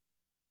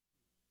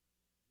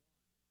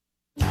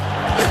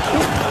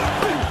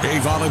a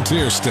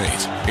volunteer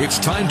state. It's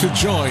time to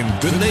join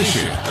the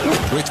nation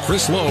with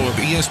Chris Lowe of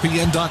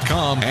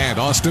ESPN.com and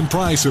Austin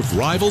Price of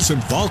Rivals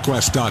and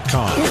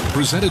VolQuest.com.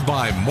 Presented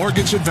by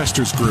Mortgage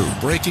Investors Group.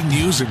 Breaking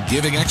news and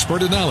giving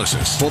expert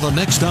analysis. For the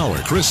next hour,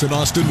 Chris and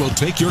Austin will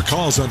take your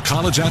calls on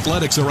college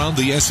athletics around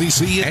the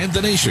SEC and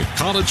the nation.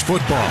 College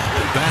football,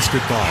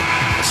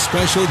 basketball,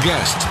 special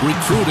guests,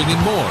 recruiting,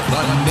 and more.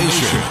 The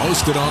Nation,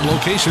 hosted on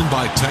location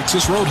by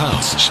Texas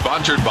Roadhouse.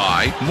 Sponsored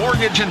by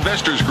Mortgage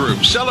Investors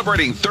Group,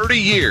 celebrating 30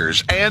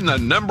 years and the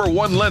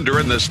 #1 lender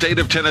in the state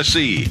of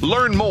Tennessee.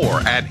 Learn more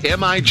at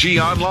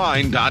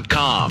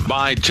migonline.com.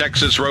 By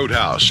Texas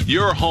Roadhouse,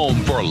 your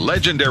home for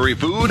legendary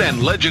food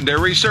and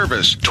legendary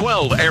service.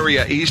 12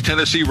 area East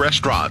Tennessee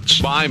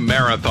restaurants. By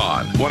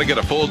Marathon. Want to get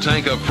a full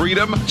tank of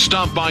freedom?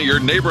 Stop by your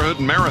neighborhood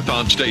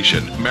Marathon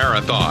station.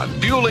 Marathon,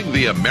 fueling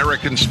the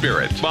American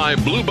spirit. By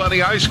Blue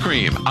Bunny Ice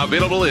Cream,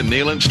 available in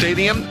Neyland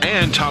Stadium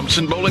and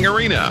Thompson Bowling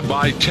Arena.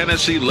 By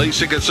Tennessee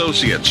LASIK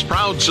Associates,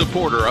 proud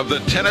supporter of the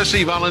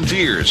Tennessee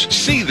Volunteers.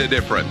 See the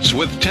difference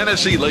with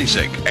Tennessee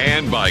LASIK.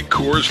 And by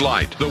Coors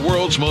Light, the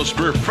world's most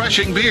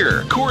refreshing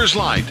beer. Coors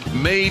Light,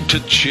 made to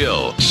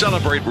chill.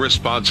 Celebrate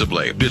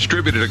responsibly.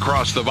 Distributed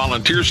across the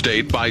Volunteer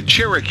State by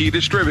Cherokee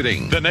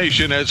Distributing. The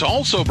Nation is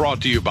also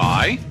brought to you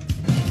by...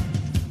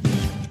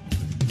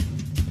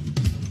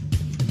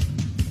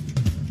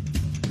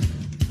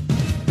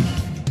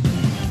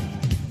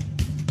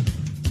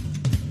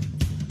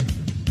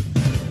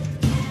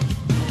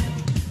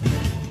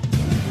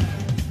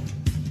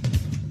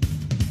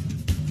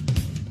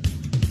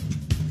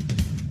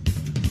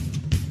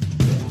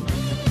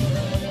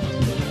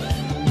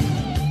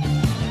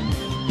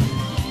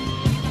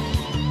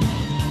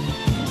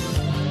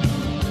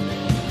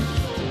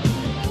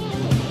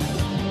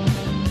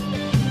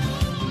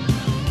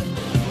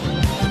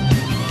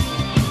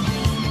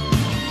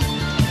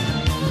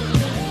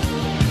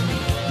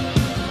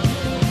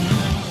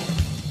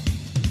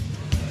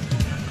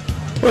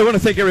 Well, I want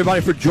to thank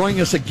everybody for joining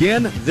us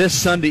again this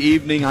Sunday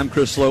evening. I'm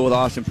Chris Lowe with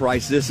Austin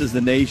Price. This is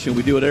The Nation.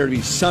 We do it every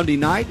Sunday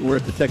night. We're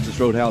at the Texas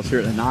Roadhouse here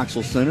at the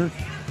Knoxville Center,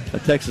 a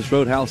Texas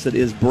Roadhouse that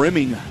is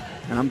brimming,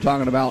 and I'm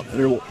talking about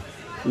they're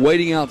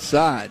waiting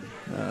outside.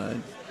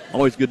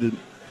 Always good to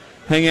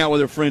hang out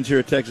with our friends here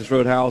at Texas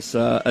Roadhouse.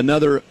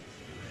 Another,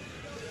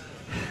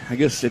 I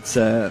guess it's,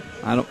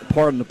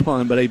 pardon the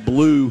pun, but a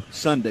blue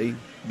Sunday,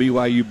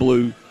 BYU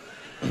blue.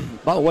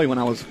 By the way, when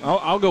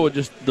I'll go with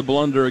just the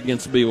blunder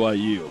against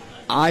BYU.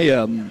 I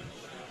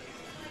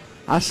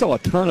saw a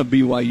ton of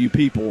BYU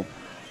people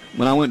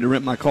when I went to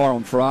rent my car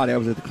on Friday. I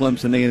was at the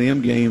Clemson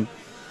A&M game.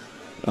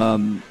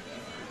 I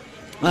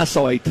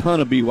saw a ton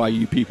of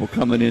BYU people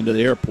coming into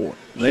the airport.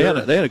 They had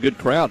a good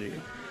crowd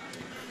here.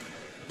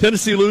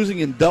 Tennessee losing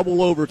in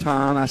double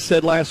overtime. I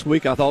said last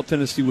week I thought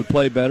Tennessee would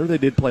play better. They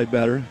did play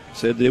better.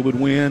 Said they would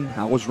win.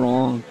 I was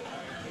wrong.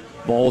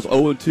 Vols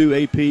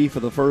 0-2 AP for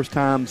the first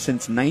time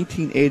since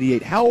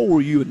 1988. How old were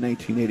you in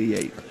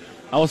 1988?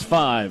 I was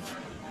 5.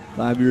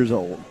 5 years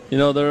old. You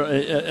know,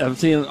 I've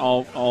seen it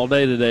all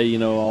day today.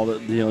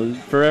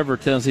 Forever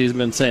Tennessee's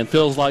been saying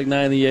feels like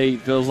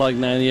 98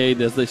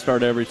 as they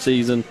start every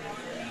season,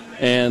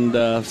 and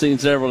I've seen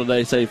several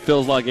today say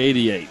feels like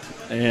 88.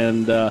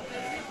 And a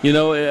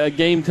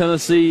game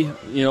Tennessee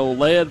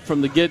led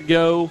from the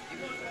get-go.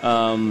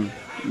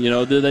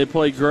 Did they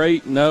play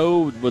great?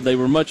 No, but they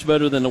were much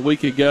better than a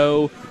week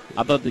ago.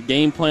 I thought the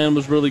game plan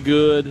was really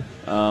good.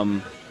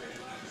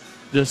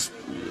 Just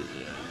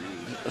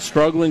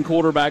struggling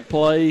quarterback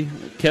play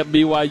kept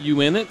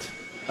BYU in it,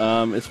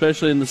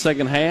 especially in the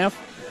second half.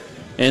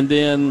 And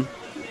then,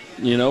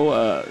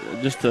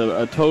 just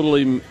a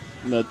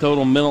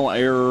total mental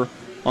error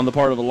on the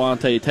part of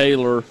Alontae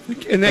Taylor.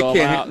 And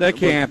that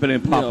can't happen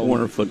in Pop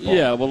Warner football.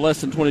 Yeah, well,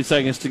 less than 20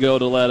 seconds to go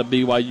to let a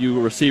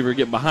BYU receiver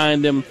get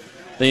behind him.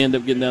 They end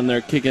up getting down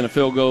there, kicking a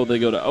field goal. They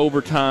go to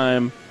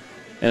overtime.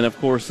 And, of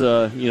course,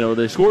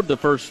 they scored the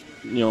first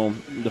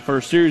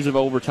series of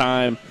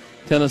overtime.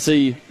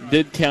 Tennessee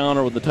did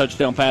counter with a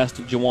touchdown pass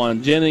to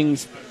Jawan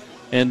Jennings,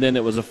 and then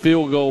it was a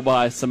field goal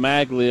by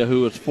Samaglia, who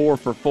was 4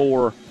 for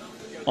 4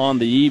 on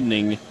the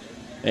evening,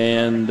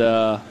 and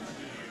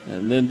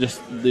then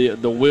just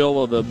the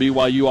will of the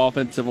BYU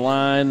offensive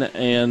line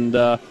and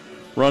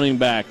running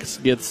backs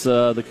gets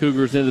the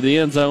Cougars into the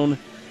end zone,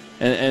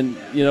 and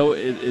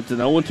it's an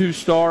 0-2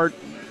 start.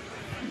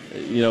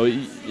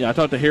 I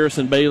talked to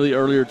Harrison Bailey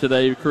earlier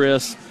today,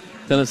 Chris,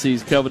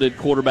 Tennessee's coveted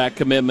quarterback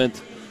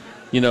commitment.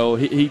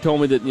 He told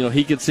me that,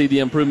 he could see the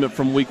improvement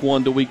from week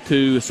 1 to week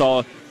 2.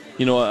 Saw,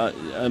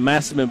 a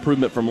massive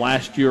improvement from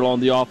last year on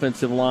the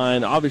offensive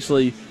line.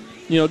 Obviously,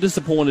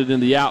 disappointed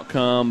in the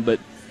outcome, but,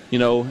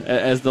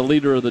 as the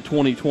leader of the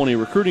 2020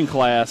 recruiting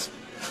class,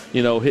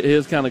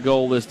 his kind of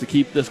goal is to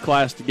keep this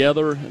class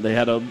together. They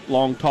had a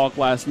long talk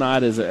last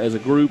night as a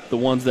group, the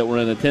ones that were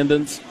in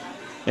attendance.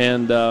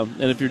 And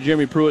if you're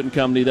Jimmy Pruitt and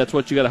company, that's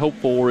what you got to hope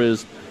for,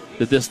 is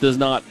that this does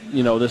not,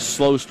 this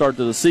slow start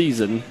to the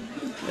season,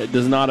 it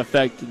does not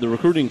affect the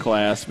recruiting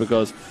class,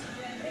 because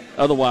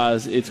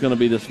otherwise it's going to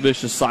be this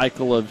vicious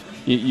cycle of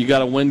you got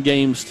to win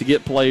games to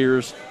get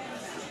players.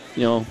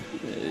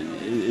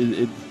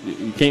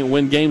 you can't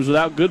win games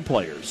without good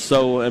players.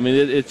 So, I mean,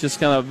 it's just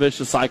kind of a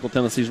vicious cycle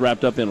Tennessee's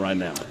wrapped up in right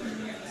now.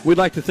 We'd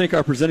like to thank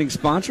our presenting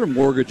sponsor,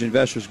 Mortgage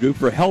Investors Group,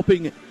 for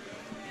helping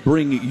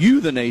bring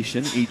you the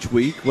nation each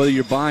week. Whether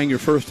you're buying your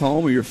first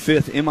home or your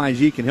fifth,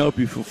 MIG can help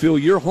you fulfill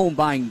your home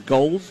buying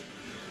goals.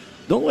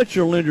 Don't let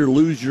your lender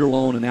lose your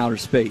loan in outer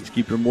space.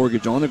 Keep your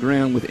mortgage on the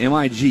ground with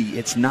MIG.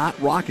 It's not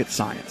rocket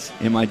science.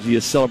 MIG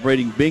is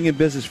celebrating being in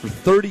business for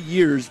 30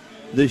 years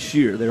this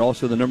year. They're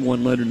also the number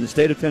one lender in the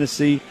state of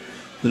Tennessee,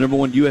 the number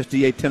one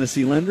USDA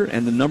Tennessee lender,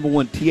 and the number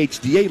one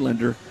THDA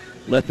lender.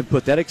 Let them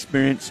put that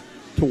experience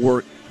to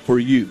work for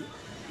you.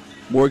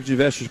 Mortgage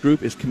Investors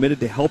Group is committed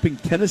to helping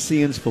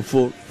Tennesseans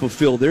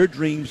fulfill their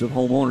dreams of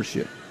home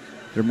ownership.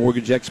 Their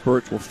mortgage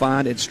experts will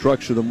find and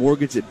structure the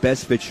mortgage that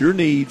best fits your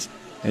needs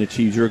and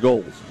achieves your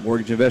goals.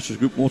 Mortgage Investors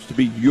Group wants to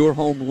be your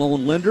home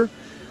loan lender.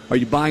 Are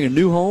you buying a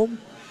new home?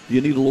 Do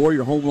you need to lower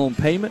your home loan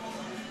payment?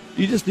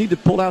 You just need to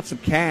pull out some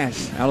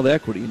cash out of the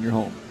equity in your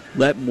home.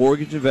 Let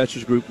Mortgage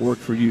Investors Group work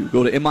for you.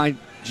 Go to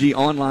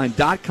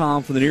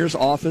migonline.com for the nearest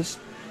office.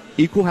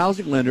 Equal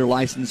housing lender,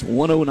 license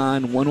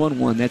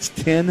 109111. That's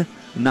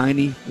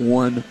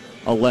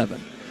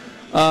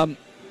 109111.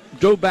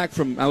 Drove back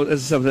from,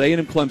 as I said, at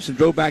A&M Clemson.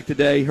 Drove back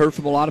today. Heard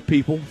from a lot of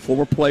people,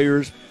 former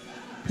players,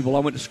 people I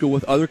went to school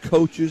with, other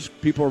coaches,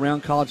 people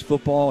around college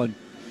football. And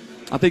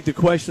I think the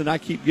question I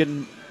keep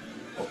getting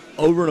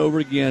over and over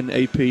again,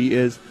 AP,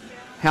 is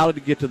how did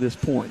it get to this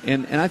point?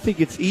 And I think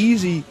it's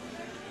easy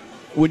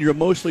when you're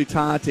emotionally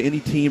tied to any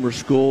team or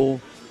school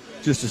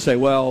just to say,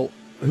 well,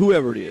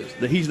 whoever it is,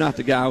 that he's not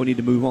the guy, we need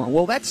to move on.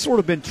 Well, that's sort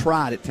of been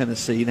tried at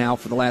Tennessee now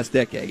for the last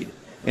decade,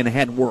 and it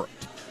hadn't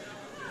worked,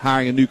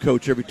 hiring a new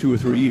coach every 2 or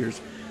 3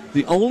 years.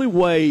 The only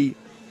way,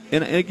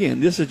 and again,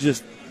 this is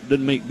just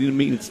doesn't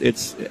mean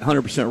it's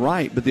 100%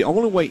 right, but the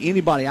only way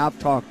anybody I've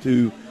talked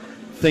to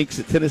thinks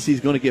that Tennessee's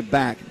going to get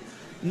back,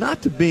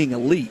 not to being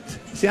elite.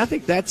 See, I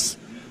think that's,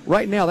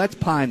 right now, that's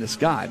pie in the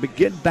sky, but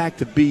getting back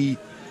to be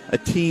a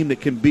team that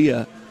can be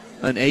an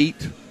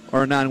 8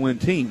 or a 9-win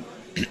team,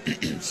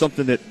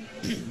 something that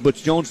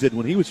Butch Jones did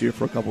when he was here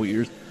for a couple of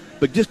years.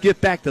 But just get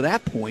back to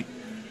that point,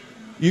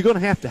 you're going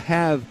to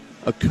have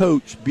a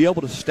coach be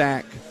able to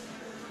stack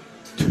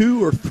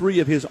 2 or 3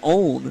 of his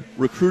own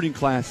recruiting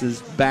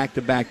classes back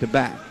to back to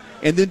back,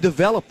 and then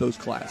develop those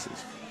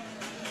classes.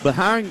 But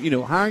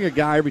hiring a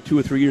guy every 2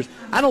 or 3 years,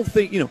 I don't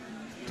think,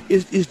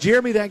 is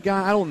Jeremy that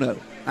guy? I don't know.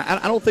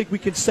 I don't think we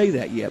can say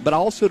that yet. But I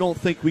also don't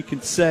think we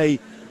can say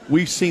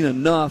we've seen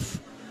enough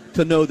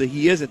to know that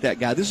he isn't that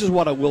guy. This is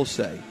what I will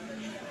say.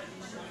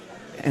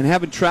 And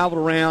having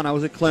traveled around, I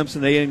was at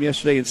Clemson A&M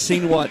yesterday and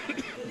seen what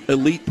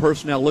elite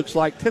personnel looks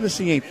like.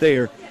 Tennessee ain't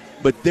there,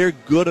 but they're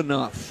good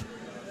enough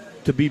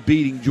to be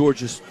beating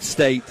Georgia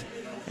State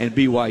and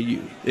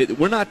BYU.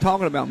 We're not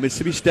talking about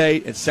Mississippi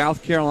State and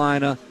South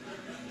Carolina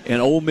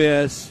and Ole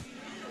Miss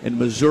and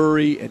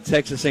Missouri and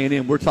Texas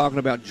A&M. We're talking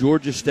about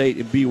Georgia State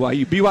and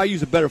BYU.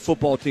 BYU's a better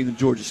football team than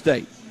Georgia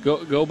State.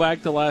 Go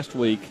back to last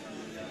week.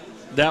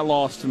 That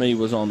loss to me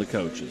was on the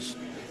coaches.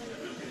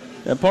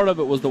 And part of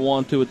it was the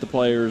 1-2 with the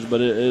players,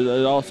 but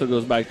it also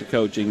goes back to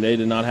coaching. They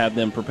did not have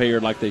them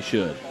prepared like they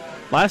should.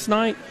 Last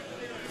night,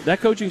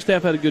 that coaching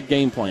staff had a good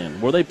game plan.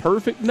 Were they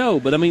perfect? No,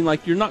 but I mean,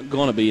 like, you're not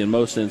going to be in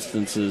most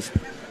instances.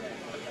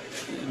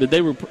 But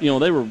they were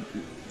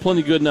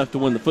plenty good enough to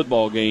win the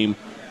football game.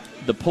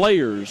 The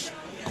players,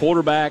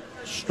 quarterback,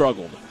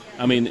 struggled.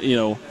 I mean,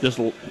 just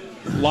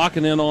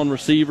locking in on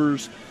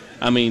receivers.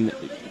 I mean,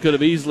 could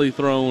have easily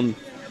thrown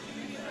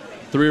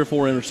 3 or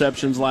 4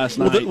 interceptions last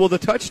night. The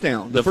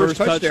touchdown. The first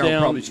touchdown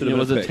probably should have been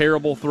was a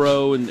terrible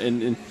throw, and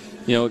it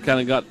kind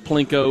of got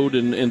plinkoed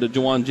into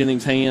Juwan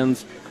Jennings'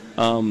 hands.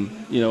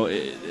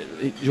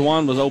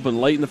 Juwan was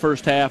open late in the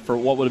first half for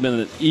what would have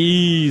been an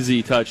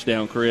easy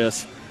touchdown,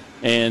 Chris.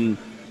 And,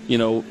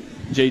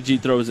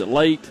 JG throws it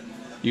late.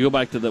 You go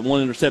back to the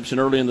one interception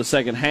early in the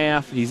second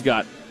half. He's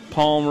got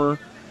Palmer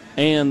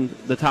and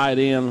the tight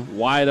end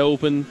wide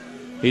open.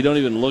 He don't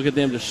even look at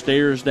them, just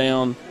stares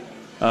down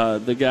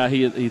the guy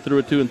he threw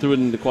it to and threw it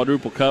into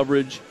quadruple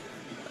coverage.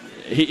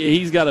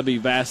 He's got to be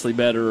vastly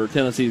better, or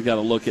Tennessee's got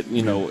to look at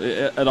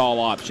at all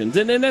options.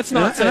 And that's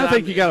not. And I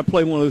think you got to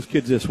play one of those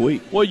kids this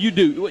week. Well, you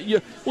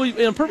do. Well,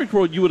 in a perfect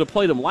world, you would have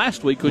played them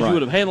last week because you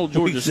would have handled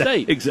Georgia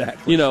State.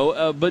 Exactly.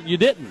 But you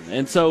didn't.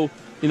 And so,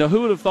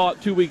 who would have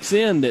thought 2 weeks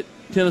in that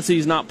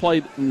Tennessee's not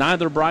played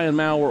neither Brian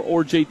Maurer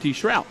or J.T.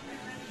 Shrout?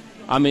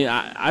 I mean,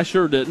 I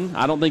sure didn't.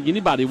 I don't think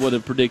anybody would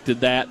have predicted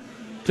that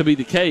to be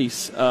the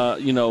case,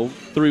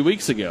 3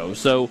 weeks ago.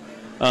 So,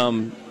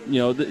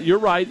 you're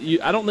right.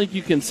 I don't think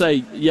you can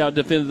say,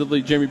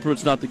 definitively Jeremy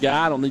Pruitt's not the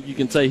guy. I don't think you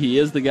can say he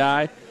is the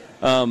guy.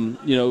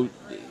 You're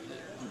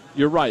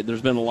right.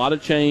 There's been a lot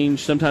of change.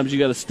 Sometimes you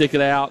got to stick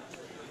it out.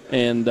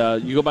 And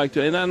you go back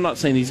to, and I'm not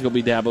saying he's going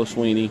to be Dabo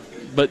Swinney,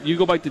 but you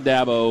go back to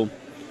Dabo.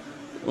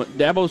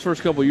 Dabo's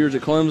first couple of years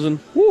at Clemson,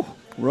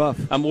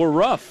 rough. More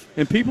rough.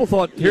 And people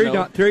thought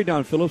Terry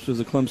Don Phillips was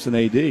a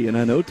Clemson AD, and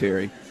I know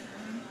Terry.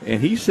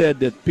 And he said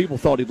that people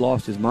thought he'd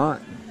lost his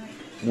mind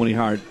when he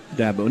hired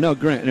Dabo. Now,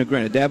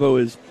 granted, Dabo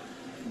is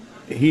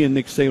he and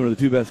Nick Saban are the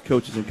two best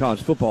coaches in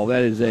college football.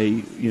 That is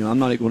I'm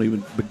not going to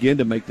even begin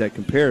to make that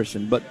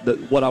comparison. But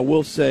what I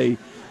will say,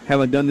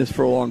 having done this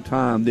for a long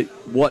time, that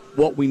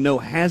what we know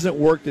hasn't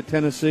worked at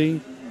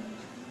Tennessee,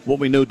 what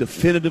we know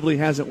definitively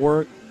hasn't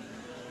worked,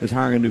 is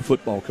hiring a new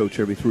football coach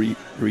every three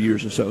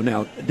years or so.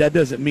 Now, that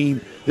doesn't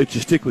mean that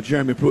you stick with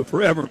Jeremy Pruitt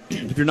forever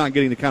if you're not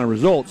getting the kind of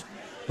results.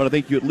 But I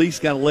think you at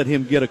least got to let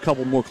him get a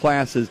couple more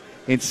classes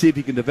and see if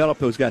he can develop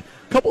those guys.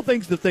 A couple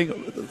things to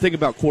think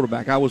about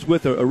quarterback. I was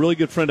with a really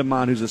good friend of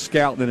mine who's a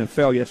scout in the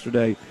NFL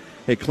yesterday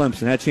at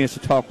Clemson. I had a chance to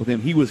talk with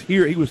him. He was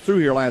through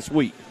here last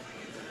week,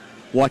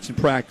 watching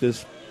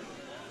practice,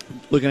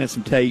 looking at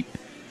some tape.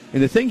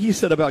 And the thing he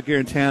said about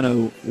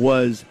Garantano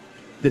was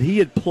that he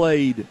had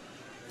played,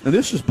 and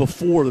this was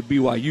before the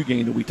BYU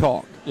game that we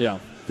talked. Yeah.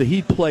 That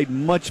he'd played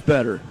much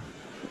better,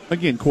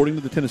 again, according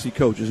to the Tennessee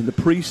coaches, in the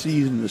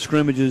preseason, the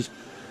scrimmages,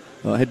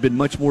 had been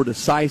much more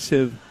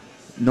decisive,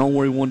 knowing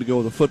where he wanted to go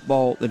with the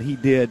football than he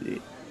did.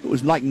 It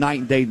was like night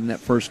and day in that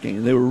first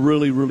game. They were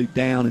really, really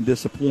down and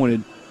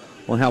disappointed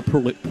on how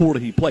poorly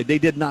he played. They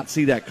did not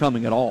see that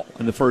coming at all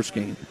in the first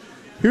game.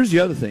 Here's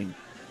the other thing,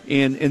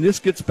 and this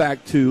gets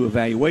back to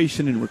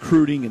evaluation and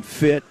recruiting and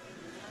fit.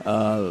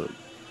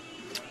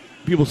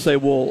 People say,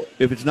 well,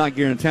 if it's not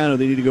Garantano,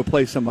 they need to go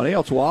play somebody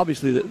else. Well,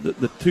 obviously,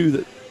 the two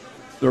that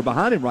are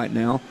behind him right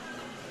now,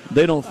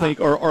 they don't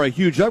think are a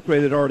huge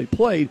upgrade that already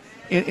played.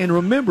 And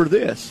remember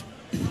this,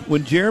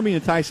 when Jeremy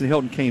and Tyson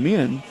Helton came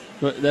in,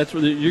 that's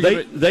where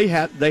they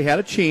had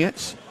a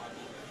chance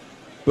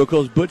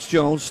because Butch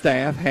Jones'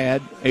 staff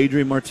had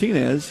Adrian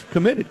Martinez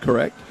committed.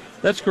 Correct?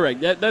 That's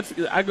correct.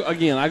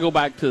 I go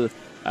back to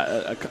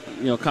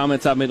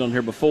comments I've made on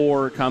here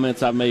before,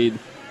 comments I've made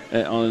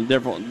on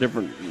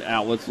different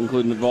outlets,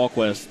 including the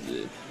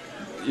VolQuest.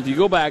 If you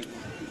go back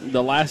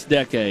the last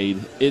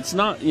decade, it's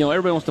not,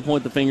 everybody wants to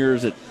point the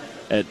fingers at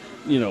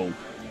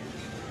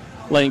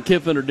Lane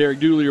Kiffin or Derek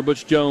Dooley or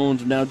Butch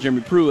Jones and now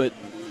Jeremy Pruitt,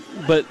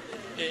 but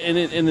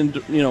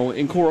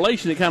in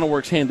correlation, it kind of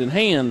works hand in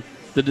hand.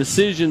 The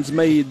decisions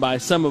made by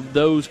some of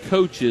those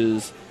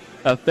coaches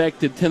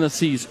affected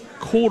Tennessee's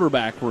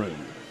quarterback room.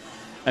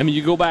 I mean,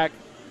 you go back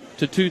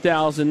to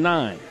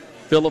 2009.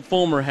 Philip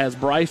Fulmer has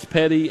Bryce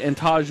Petty and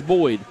Taj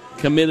Boyd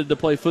committed to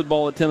play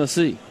football at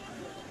Tennessee.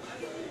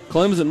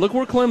 Clemson, look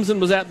where Clemson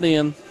was at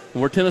then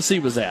and where Tennessee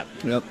was at.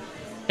 Yep.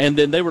 And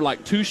then they were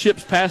like two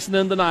ships passing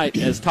in the night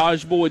as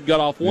Taj Boyd got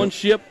off one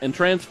ship and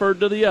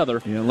transferred to the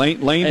other. Yeah, Lane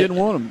didn't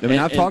want him. I mean,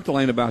 I've talked to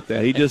Lane about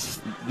that. He just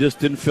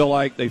didn't feel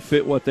like they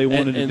fit what they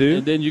wanted to do.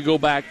 And then you go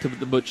back to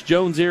the Butch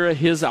Jones era.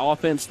 His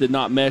offense did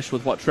not mesh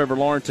with what Trevor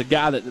Lawrence, a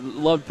guy that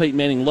loved Peyton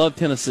Manning, loved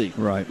Tennessee.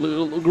 Right.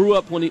 Grew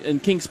up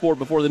in Kingsport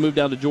before they moved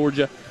down to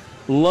Georgia.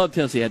 Loved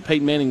Tennessee. Had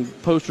Peyton Manning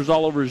posters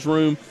all over his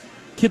room.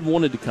 Kid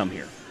wanted to come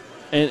here.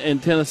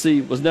 And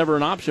Tennessee was never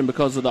an option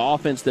because of the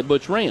offense that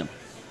Butch ran.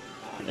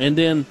 And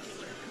then,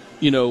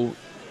 this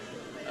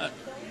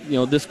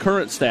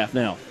current staff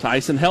now,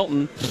 Tyson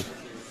Helton,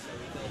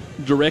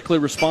 directly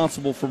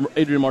responsible for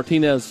Adrian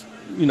Martinez,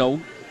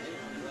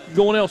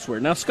 going elsewhere.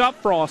 Now, Scott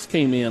Frost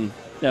came in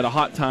at a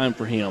hot time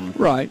for him.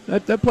 Right.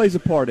 That plays a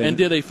part in it. And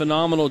did a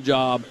phenomenal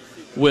job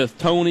with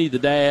Tony, the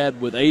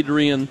dad, with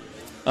Adrian.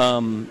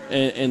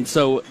 And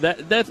so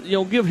that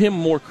give him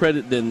more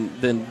credit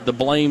than the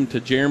blame to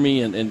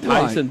Jeremy and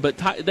Tyson. Right.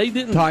 But they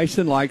didn't.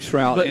 Tyson likes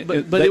Stroud,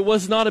 but it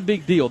was not a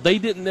big deal. They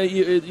didn't.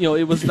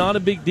 It was not a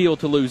big deal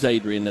to lose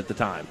Adrian at the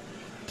time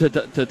to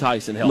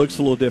Tyson Helton. Looks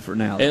a little different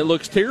now. And it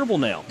looks terrible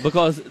now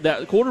because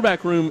that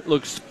quarterback room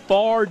looks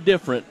far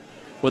different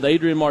with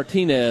Adrian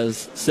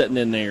Martinez sitting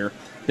in there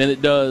than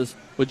it does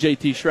with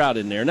J.T. Stroud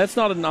in there. And that's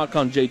not a knock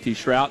on J.T.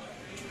 Stroud,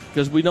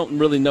 because we don't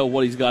really know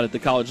what he's got at the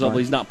college level.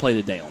 Right. He's not played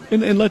it down.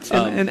 And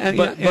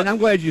I'm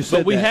glad you said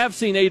that. But we have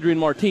seen Adrian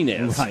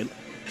Martinez. Right.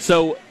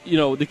 So,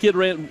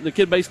 the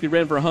kid basically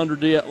ran for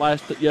 100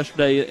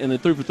 yesterday and then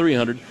threw for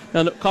 300.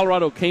 Now,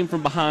 Colorado came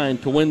from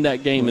behind to win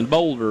that game in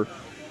Boulder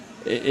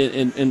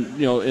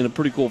in a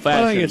pretty cool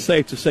fashion. I think it's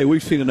safe to say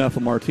we've seen enough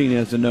of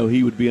Martinez to know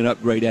he would be an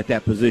upgrade at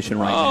that position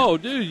right now. Oh,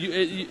 dude,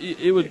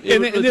 it would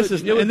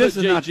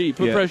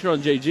put pressure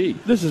on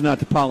JG. This is not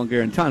to pile on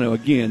Garantano.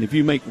 Again, if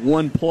you make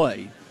one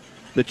play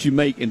that you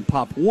make in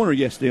Pop Warner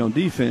yesterday on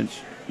defense,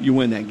 you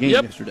win that game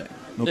yesterday.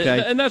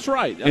 Okay, and that's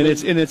right.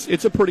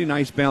 It's a pretty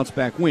nice bounce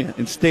back win.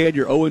 Instead,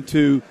 you're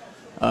 0-2.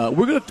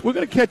 We're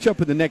gonna catch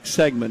up in the next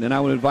segment, and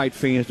I would invite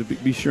fans to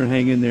be sure and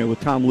hang in there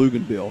with Tom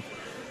Luganville,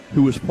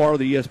 who was part of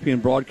the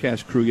ESPN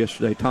broadcast crew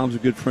yesterday. Tom's a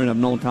good friend. I've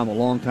known Tom a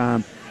long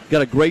time.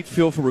 Got a great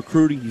feel for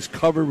recruiting. He's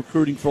covered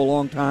recruiting for a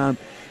long time.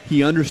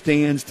 He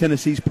understands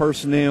Tennessee's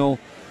personnel,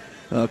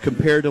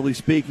 comparatively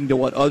speaking, to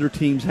what other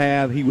teams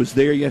have. He was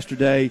there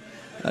yesterday.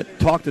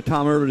 Talked to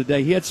Tom earlier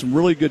today. He had some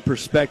really good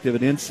perspective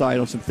and insight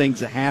on some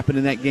things that happened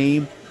in that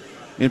game.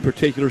 In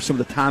particular, some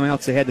of the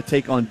timeouts they had to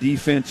take on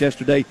defense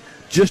yesterday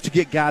just to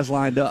get guys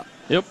lined up.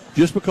 Yep.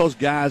 Just because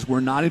guys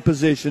were not in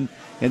position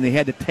and they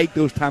had to take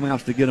those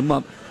timeouts to get them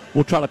up.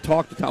 We'll try to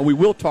talk to Tom. We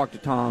will talk to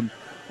Tom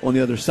on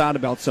the other side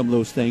about some of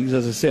those things.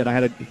 As I said, I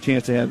had a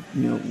chance to have,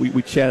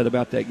 we chatted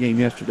about that game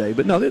yesterday.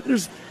 But no,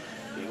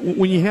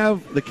 when you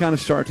have the kind of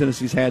start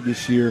Tennessee's had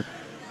this year,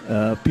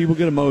 people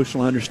get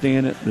emotional. I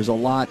understand it. There's a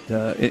lot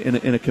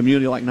in a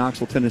community like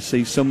Knoxville,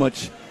 Tennessee.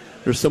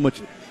 There's so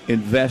much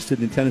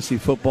invested in Tennessee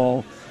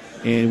football,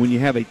 and when you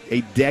have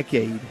a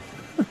decade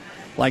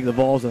like the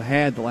Vols have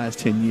had the last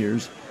 10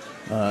 years,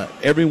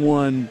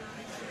 everyone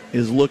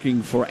is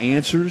looking for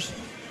answers.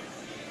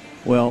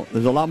 Well,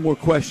 there's a lot more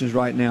questions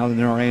right now than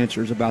there are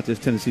answers about this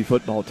Tennessee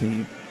football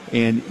team.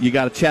 And you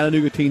got a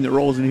Chattanooga team that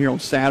rolls in here on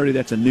Saturday.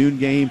 That's a noon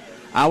game.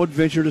 I would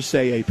venture to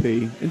say, AP,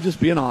 and just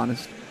being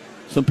honest,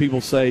 some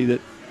people say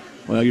that,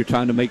 well, you're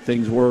trying to make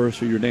things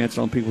worse or you're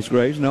dancing on people's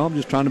graves. No, I'm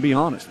just trying to be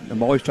honest.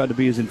 I'm always trying to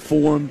be as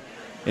informed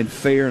and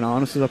fair and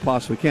honest as I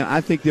possibly can.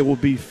 I think there will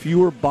be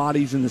fewer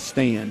bodies in the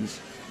stands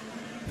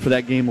for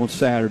that game on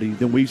Saturday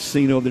than we've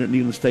seen over there at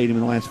Neyland Stadium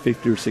in the last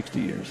 50 or 60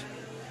 years.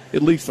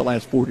 At least the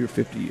last 40 or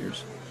 50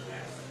 years.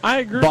 I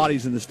agree.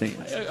 Bodies in the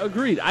stands.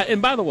 Agreed.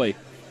 And by the way,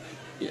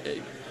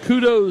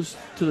 kudos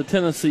to the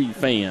Tennessee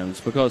fans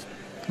because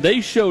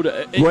they showed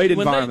great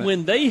environment.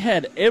 When they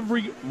had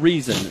every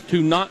reason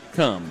to not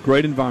come.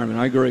 Great environment.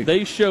 I agree.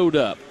 They showed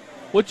up,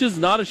 which is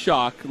not a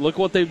shock. Look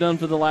what they've done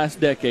for the last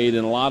decade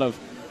in a lot of,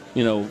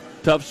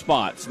 tough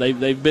spots.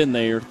 They've been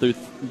there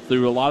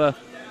through a lot of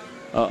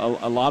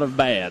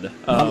bad.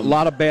 A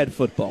lot of bad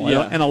football.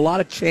 Yeah. And a lot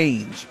of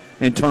change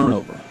and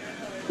turnover.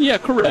 Yeah,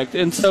 correct.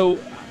 And so,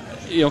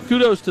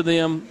 kudos to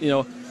them.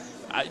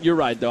 You're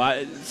right,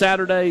 though.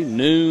 Saturday,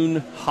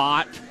 noon,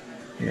 hot,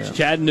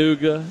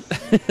 Chattanooga.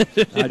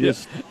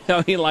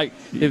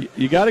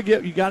 You got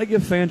to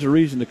give fans a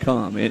reason to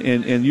come,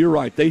 and you're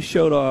right. They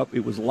showed up.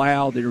 It was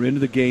loud. They were into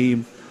the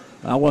game.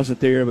 I wasn't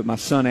there, but my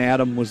son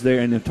Adam was there,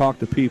 and then talked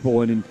to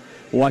people, and then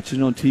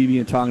watching on TV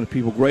and talking to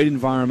people. Great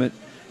environment,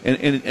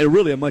 and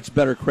really a much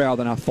better crowd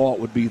than I thought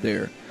would be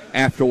there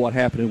after what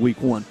happened in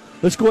Week 1.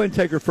 Let's go ahead and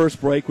take our first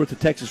break. We're at the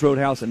Texas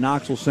Roadhouse at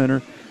Knoxville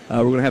Center.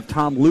 We're going to have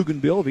Tom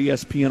Luganbill of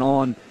ESPN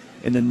on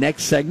in the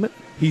next segment.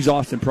 He's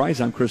Austin Price.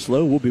 I'm Chris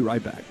Lowe. We'll be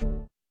right back.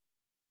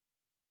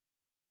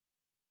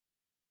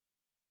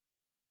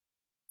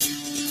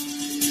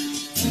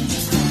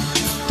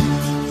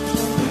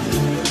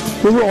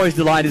 We're always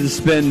delighted to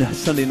spend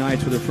Sunday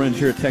nights with our friends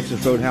here at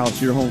Texas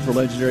Roadhouse, your home for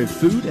legendary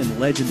food and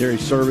legendary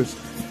service.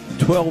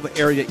 12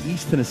 area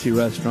East Tennessee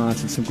restaurants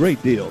and some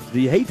great deals.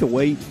 Do you hate to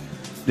wait?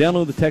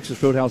 Download the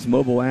Texas Roadhouse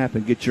mobile app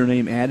and get your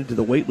name added to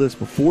the wait list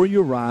before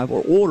you arrive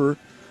or order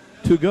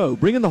to go.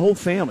 Bring in the whole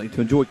family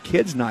to enjoy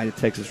Kids Night at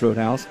Texas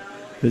Roadhouse.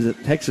 Visit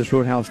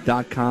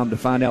TexasRoadhouse.com to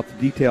find out the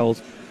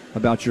details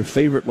about your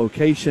favorite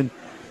location.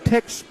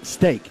 Text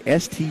STEAK,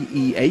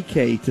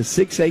 S-T-E-A-K, to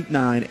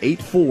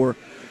 68984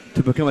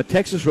 to become a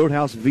Texas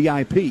Roadhouse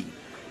VIP.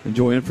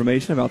 Enjoy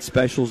information about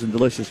specials and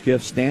delicious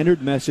gifts.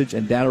 Standard message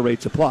and data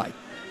rates apply.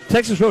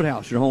 Texas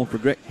Roadhouse, your home for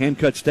great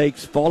hand-cut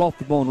steaks,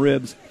 fall-off-the-bone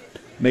ribs,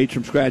 made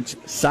from scratch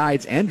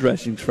sides and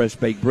dressings,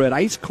 fresh-baked bread,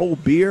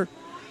 ice-cold beer,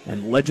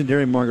 and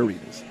legendary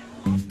margaritas.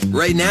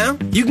 Right now,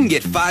 you can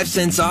get 5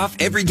 cents off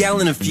every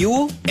gallon of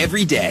fuel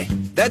every day.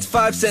 That's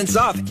 5 cents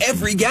off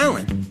every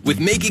gallon with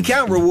Make It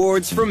Count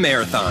rewards from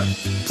Marathon.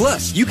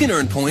 Plus, you can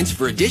earn points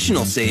for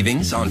additional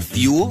savings on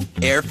fuel,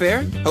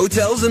 airfare,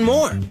 hotels, and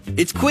more.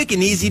 It's quick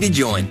and easy to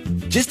join.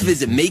 Just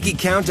visit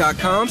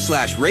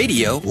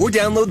MakeItCount.com/radio or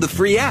download the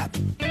free app.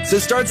 So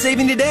start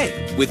saving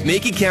today with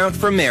Make It Count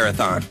from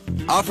Marathon.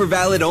 Offer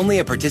valid only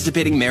at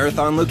participating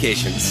Marathon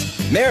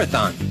locations.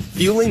 Marathon,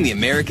 fueling the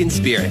American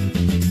spirit.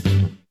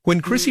 When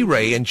Chrissy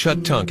Ray and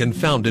Chut Tunkin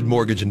founded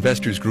Mortgage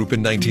Investors Group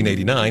in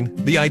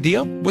 1989, the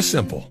idea was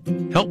simple.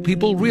 Help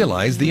people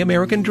realize the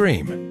American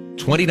dream.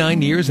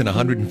 29 years and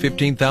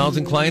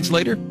 115,000 clients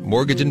later,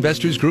 Mortgage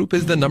Investors Group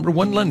is the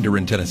 #1 lender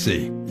in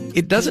Tennessee.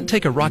 It doesn't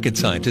take a rocket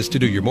scientist to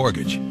do your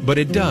mortgage, but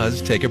it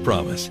does take a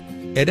promise.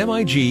 At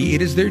MIG,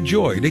 it is their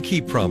joy to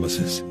keep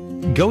promises.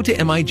 Go to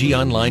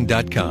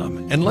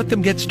MIGonline.com and let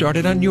them get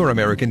started on your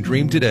American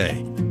dream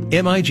today.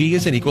 MIG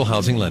is an equal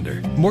housing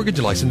lender. Mortgage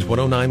license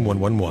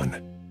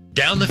 109111.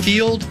 Down the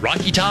field,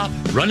 Rocky Top,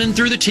 running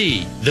through the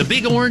tee. The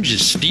Big Orange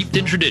is steeped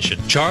in tradition.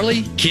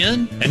 Charlie,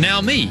 Ken, and now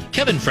me,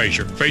 Kevin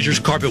Frazier. Frazier's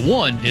Carpet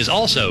One is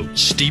also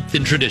steeped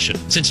in tradition.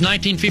 Since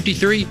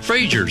 1953,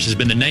 Frazier's has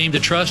been the name to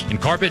trust in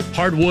carpet,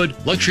 hardwood,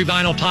 luxury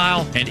vinyl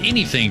tile, and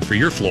anything for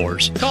your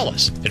floors. Call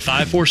us at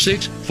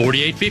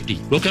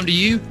 546-4850. We'll come to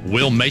you.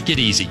 We'll make it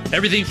easy.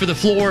 Everything for the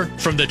floor,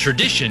 from the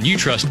tradition you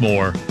trust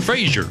more.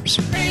 Frazier's.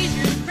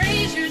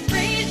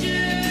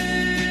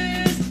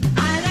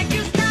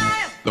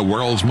 The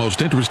world's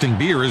most interesting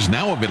beer is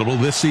now available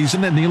this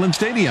season at Neyland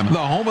Stadium, the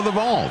home of the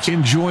Vols.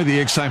 Enjoy the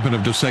excitement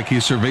of Dos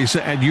Equis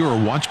Cerveza at your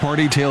watch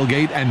party,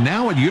 tailgate, and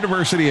now at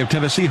University of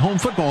Tennessee home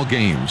football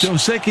games.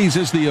 Dos Equis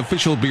is the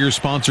official beer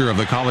sponsor of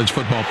the college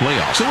football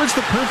playoffs, so it's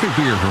the perfect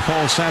beer for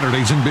fall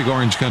Saturdays in Big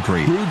Orange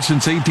Country. Brewed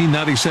since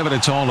 1897,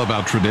 it's all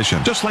about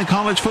tradition, just like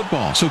college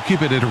football. So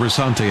keep it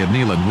interessante at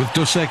Neyland with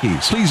Dos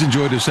Equis. Please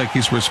enjoy Dos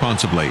Equis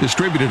responsibly.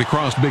 Distributed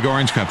across Big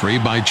Orange Country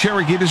by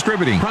Cherokee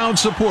Distributing, proud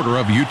supporter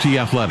of UT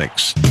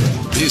Athletics.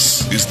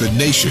 This is The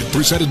Nation,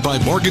 presented by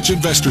Mortgage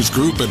Investors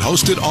Group and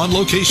hosted on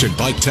location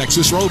by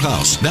Texas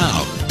Roadhouse.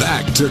 Now,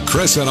 back to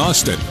Chris and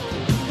Austin.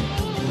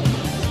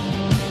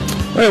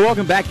 All right,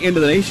 welcome back into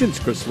the nation. It's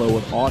Chris Lowe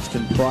with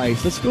Austin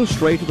Price. Let's go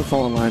straight to the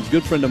phone lines.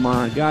 Good friend of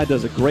mine. Guy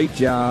does a great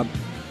job.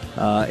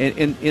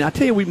 And I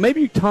tell you,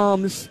 maybe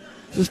Tom, this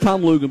is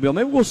Tom Luganbill.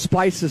 Maybe we'll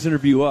spice this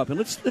interview up and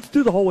let's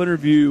do the whole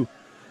interview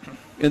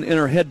in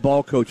our head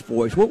ball coach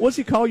voice. What's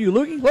he call you,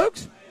 Lukey?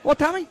 Lukes? What,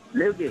 Tommy?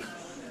 Lukey.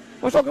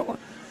 What's all going on?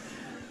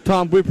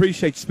 Tom, we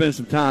appreciate you spending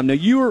some time. Now,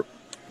 you were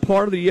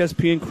part of the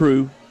ESPN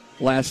crew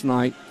last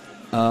night.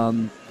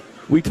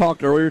 We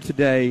talked earlier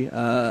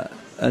today.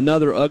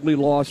 Another ugly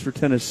loss for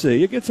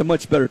Tennessee against a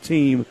much better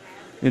team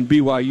in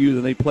BYU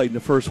than they played in the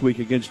first week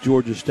against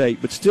Georgia State.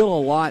 But still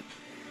a lot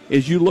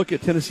as you look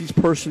at Tennessee's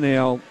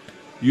personnel,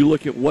 you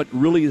look at what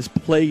really is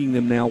plaguing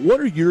them now.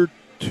 What are your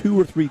 2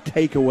 or 3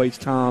 takeaways,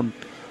 Tom,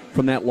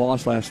 from that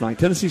loss last night?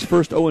 Tennessee's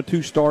first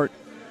 0-2 start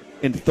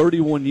in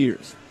 31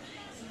 years.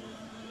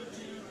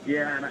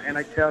 Yeah, and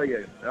I tell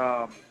you,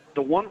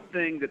 the one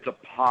thing that's a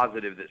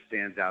positive that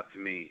stands out to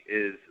me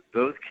is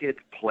those kids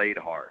played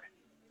hard.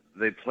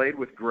 They played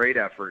with great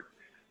effort.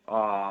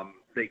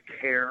 They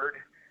cared.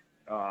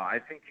 I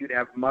think you'd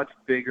have much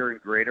bigger and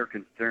greater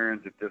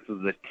concerns if this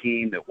was a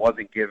team that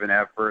wasn't giving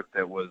effort,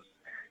 that was,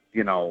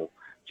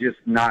 just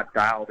not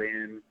dialed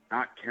in,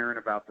 not caring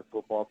about the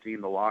football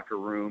team, the locker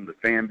room, the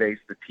fan base,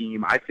 the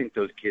team. I think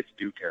those kids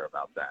do care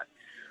about that.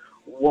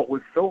 What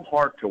was so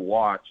hard to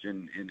watch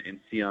and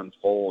see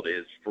unfold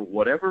is, for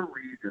whatever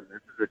reason,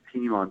 this is a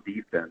team on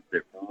defense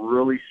that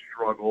really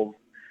struggles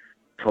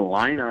to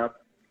line up,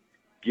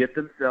 get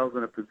themselves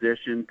in a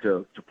position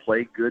to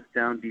play good,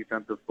 sound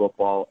defensive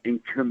football,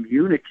 and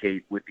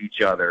communicate with each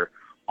other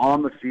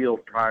on the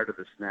field prior to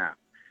the snap.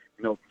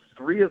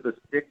 3 of the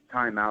 6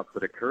 timeouts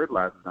that occurred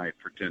last night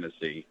for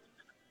Tennessee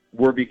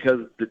were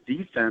because the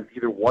defense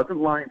either wasn't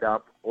lined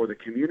up or the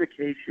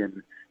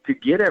communication to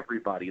get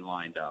everybody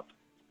lined up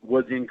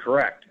was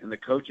incorrect, and the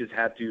coaches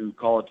had to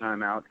call a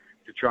timeout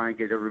to try and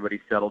get everybody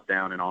settled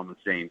down and on the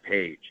same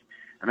page.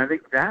 And I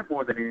think that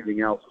more than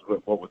anything else is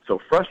what was so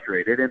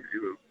frustrating,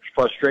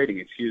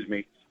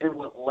 and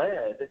what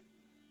led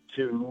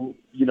to,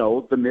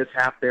 the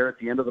mishap there at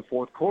the end of the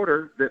fourth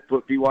quarter that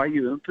put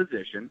BYU in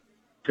position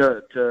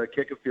to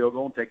kick a field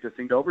goal and take this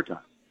thing to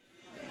overtime.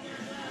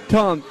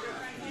 Tom,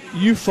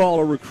 you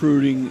follow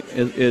recruiting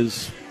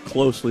as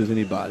closely as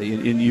anybody,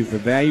 and you've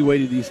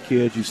evaluated these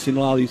kids. You've seen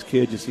a lot of these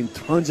kids. You've seen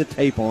tons of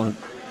tape on them.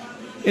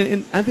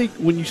 And I think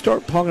when you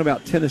start talking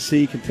about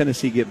Tennessee, can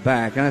Tennessee get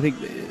back? And I think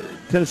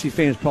Tennessee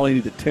fans probably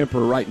need to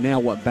temper right now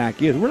what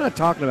back is. We're not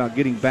talking about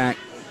getting back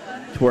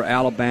to where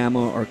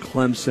Alabama or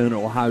Clemson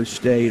or Ohio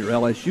State or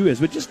LSU is,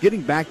 but just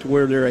getting back to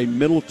where they're a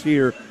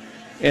middle-tier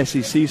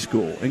SEC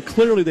school. And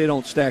clearly they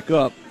don't stack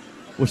up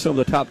with some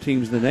of the top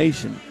teams in the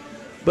nation.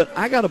 But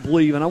I got to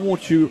believe, and I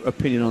want your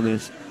opinion on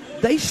this,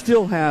 they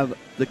still have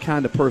the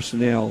kind of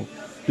personnel,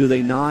 do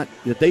they not,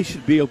 that they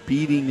should be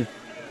beating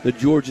the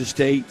Georgia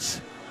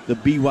States, the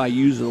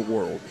BYUs of the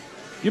world.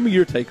 Give me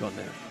your take on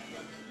that.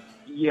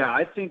 Yeah,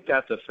 I think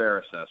that's a fair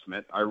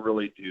assessment. I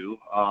really do.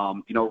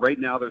 Right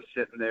now they're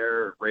sitting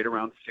there right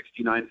around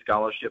 69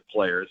 scholarship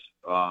players.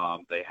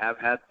 They have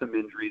had some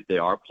injuries. They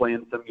are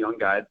playing some young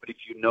guys. But if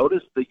you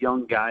notice the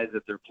young guys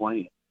that they're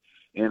playing,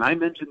 and I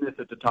mentioned this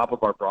at the top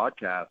of our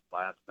broadcast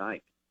last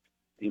night,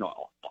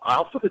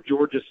 off of the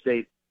Georgia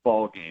State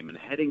ball game and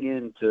heading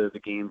into the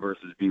game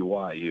versus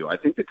BYU, I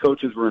think the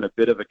coaches were in a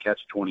bit of a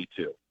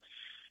catch-22.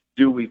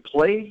 Do we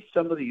play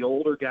some of the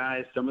older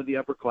guys, some of the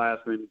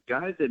upperclassmen,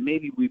 guys that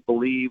maybe we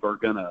believe are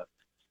going to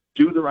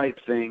do the right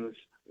things,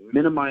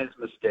 minimize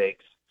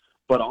mistakes,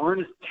 but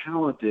aren't as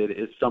talented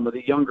as some of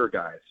the younger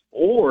guys?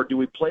 Or do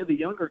we play the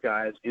younger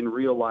guys in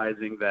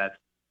realizing that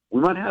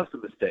we might have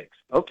some mistakes?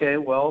 Okay,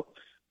 well,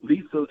 at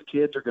least those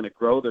kids are going to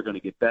grow, they're going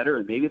to get better,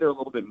 and maybe they're a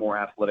little bit more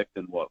athletic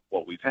than what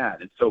we've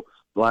had. And so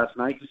last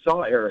night you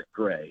saw Eric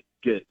Gray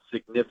get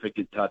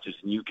significant touches,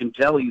 and you can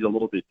tell he's a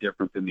little bit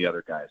different than the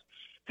other guys.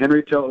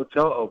 Henry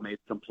To'o made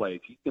some plays.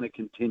 He's going to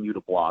continue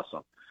to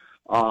blossom.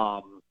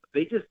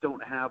 They just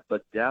don't have the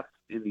depth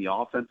in the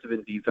offensive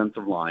and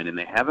defensive line, and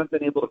they haven't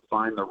been able to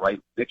find the right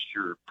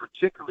mixture,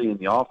 particularly in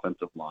the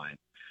offensive line,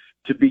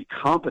 to be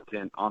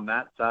competent on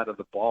that side of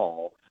the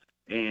ball.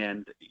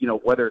 And,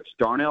 whether it's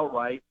Darnell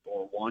Wright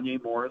or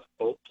Wanye Morris,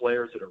 both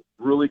players that are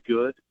really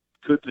good,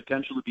 could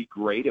potentially be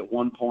great at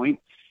one point,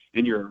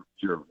 and you're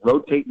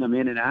rotating them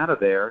in and out of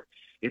there,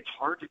 it's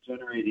hard to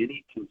generate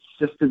any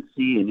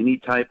consistency and any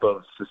type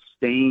of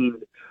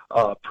sustained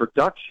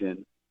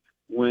production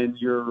when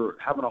you're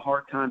having a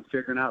hard time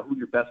figuring out who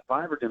your best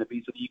 5 are going to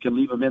be so that you can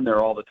leave them in there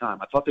all the time.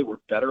 I thought they were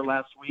better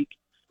last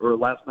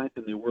night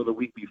than they were the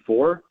week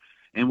before,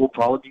 and will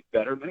probably be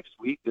better next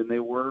week than they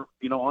were,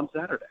 on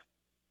Saturday.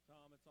 Tom,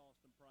 it's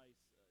Austin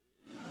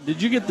Price.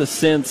 Did you get the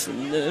sense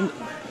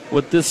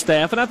with this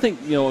staff, and I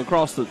think,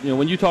 across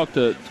when you talk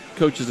to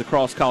coaches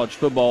across college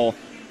football,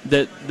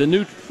 that the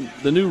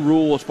new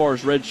rule as far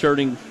as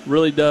redshirting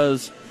really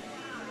does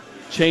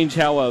change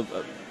how a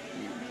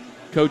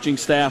coaching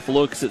staff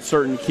looks at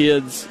certain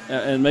kids,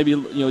 and maybe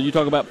you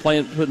talk about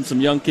putting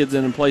some young kids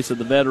in place of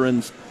the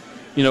veterans.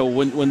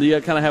 When you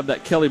kind of have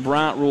that Kelly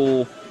Bryant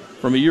rule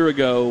from a year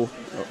ago,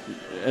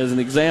 as an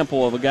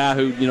example of a guy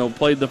who,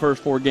 played the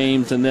first 4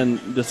 games and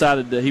then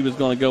decided that he was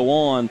going to go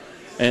on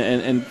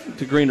and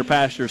to greener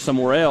pastures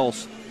somewhere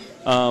else.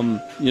 Do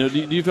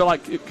you feel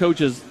like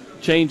coaches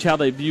change how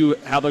they view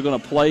how they're going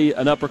to play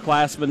an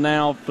upperclassman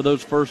now for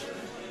those first,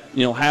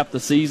 half the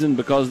season,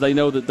 because they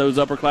know that those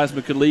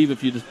upperclassmen could leave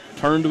if you just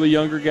turn to a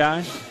younger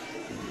guy?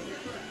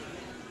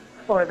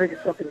 Well, I think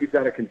it's something you've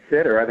got to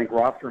consider. I think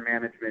roster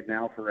management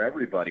now for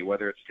everybody,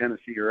 whether it's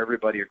Tennessee or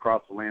everybody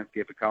across the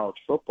landscape of college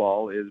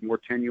football, is more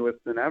tenuous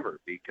than ever,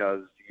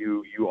 because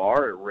you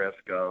are at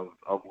risk of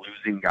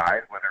losing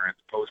guys, whether it's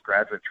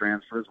postgraduate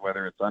transfers,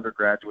 whether it's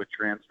undergraduate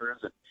transfers,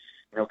 and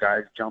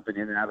guys jumping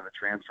in and out of the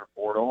transfer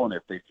portal. And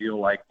if they feel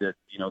like that,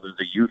 there's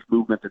a youth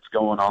movement that's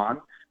going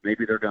on,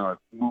 maybe they're going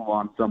to move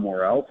on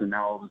somewhere else. And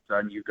now all of a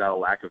sudden you've got a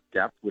lack of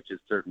depth, which is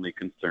certainly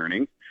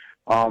concerning.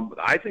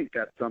 I think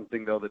that's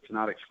something, though, that's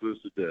not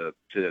exclusive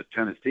to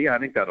Tennessee. I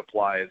think that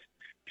applies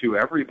to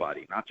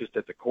everybody, not just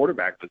at the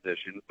quarterback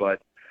position,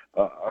 but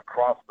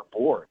across the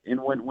board.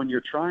 And when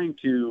you're trying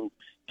to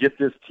get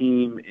this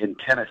team in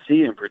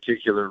Tennessee in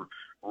particular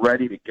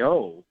ready to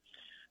go,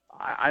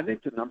 I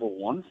think the number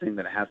one thing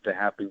that has to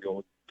happen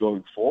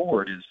going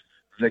forward is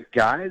the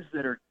guys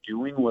that are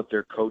doing what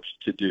they're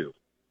coached to do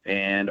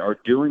and are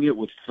doing it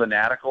with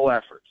fanatical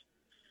effort,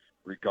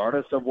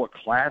 regardless of what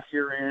class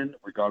you're in,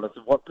 regardless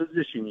of what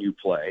position you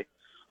play,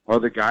 are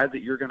the guys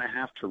that you're going to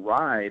have to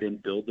ride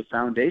and build the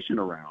foundation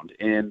around.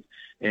 And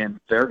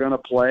they're going to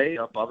play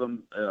above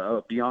and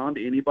beyond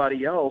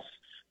anybody else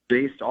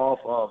based off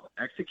of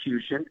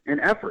execution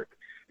and effort.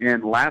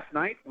 And last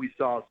night we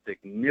saw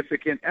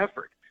significant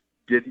effort.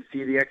 Didn't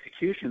see the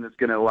execution that's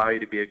going to allow you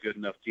to be a good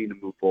enough team to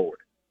move forward.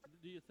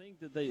 Do you think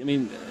that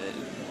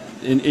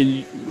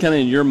in kind of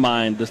in your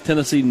mind, does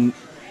Tennessee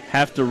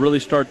have to really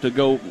start to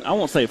go, I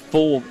won't say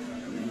full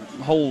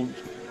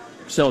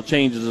wholesale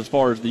changes as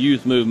far as the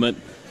youth movement,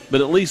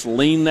 but at least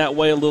lean that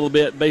way a little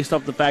bit, based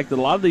off the fact that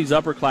a lot of these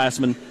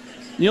upperclassmen,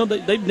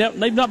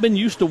 they've not been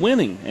used to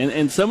winning,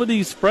 and some of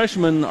these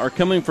freshmen are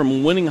coming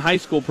from winning high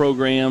school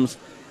programs,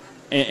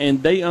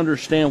 and they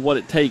understand what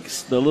it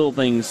takes, the little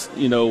things,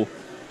 to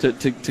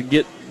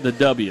get the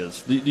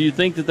W's. Do you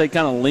think that they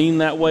kind of lean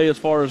that way as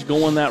far as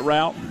going that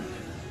route?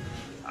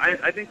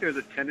 I think there's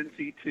a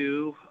tendency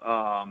to,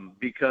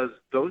 because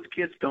those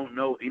kids don't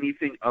know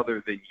anything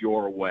other than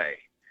your way.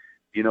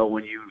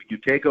 When you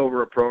take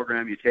over a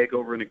program, you take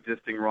over an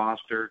existing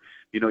roster,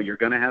 you're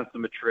going to have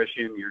some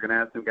attrition. You're going to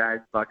have some guys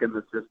stuck in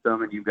the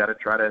system, and you've got to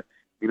try to,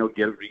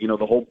 get,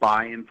 the whole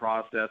buy-in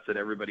process that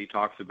everybody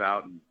talks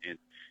about, and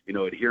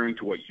adhering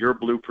to what your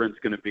blueprint's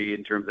going to be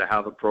in terms of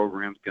how the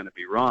program's going to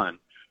be run.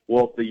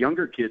 Well, the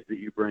younger kids that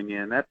you bring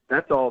in,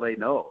 that's all they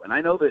know. And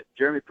I know that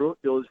Jeremy Pruitt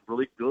feels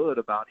really good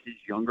about his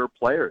younger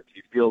players.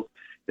 He feels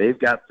they've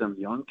got some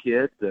young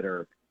kids that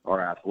are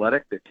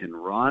athletic, that can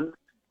run.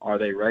 Are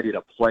they ready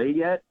to play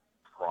yet?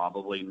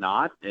 Probably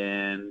not.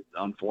 And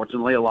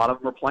unfortunately, a lot of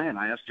them are playing.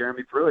 I asked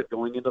Jeremy Pruitt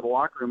going into the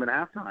locker room at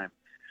halftime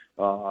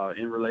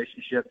in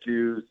relationship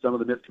to some of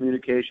the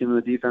miscommunication in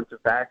the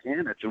defensive back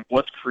end. It's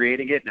what's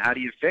creating it and how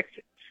do you fix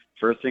it?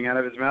 First thing out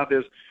of his mouth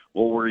is,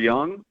 well, we're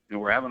young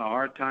and we're having a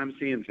hard time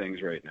seeing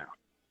things right now.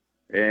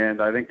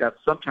 And I think that's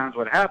sometimes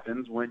what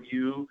happens when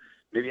you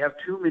maybe have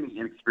too many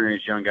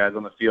inexperienced young guys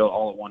on the field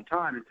all at one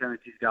time, and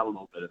Tennessee's got a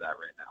little bit of that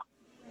right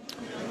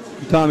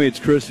now. Tommy, it's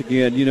Chris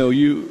again.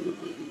 You,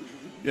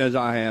 as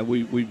I have,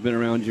 we've been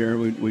around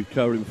Jeremy. We've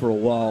covered him for a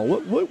while.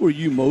 What were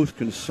you most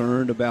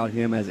concerned about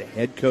him as a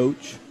head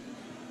coach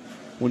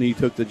when he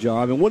took the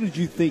job? And what did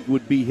you think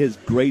would be his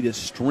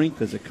greatest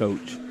strength as a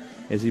coach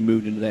as he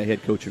moved into that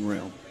head coaching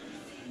realm?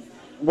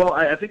 Well,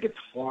 I think it's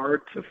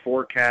hard to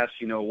forecast,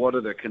 what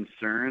are the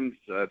concerns.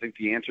 I think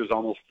the answer is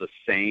almost the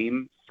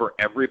same for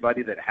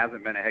everybody that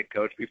hasn't been a head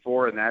coach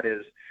before, and that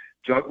is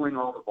juggling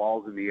all the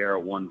balls in the air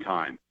at one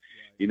time.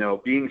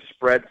 Being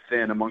spread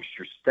thin amongst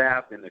your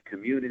staff and the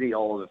community,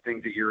 all of the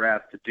things that you're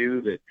asked to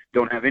do that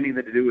don't have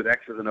anything to do with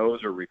X's and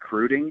O's or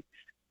recruiting,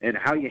 and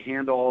how you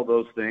handle all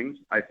those things.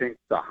 I think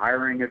the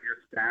hiring of your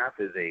staff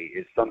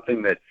is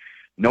something that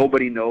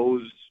nobody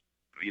knows.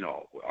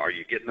 Are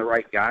you getting the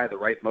right guy, the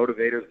right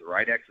motivators, the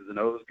right X's and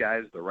O's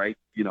guys, the right,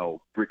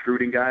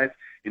 recruiting guys?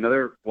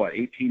 They're,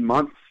 18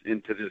 months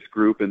into this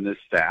group and this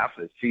staff,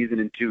 a season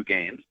and 2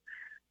 games.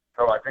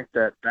 So I think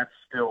that's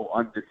still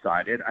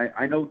undecided.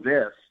 I know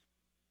this.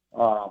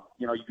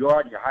 You go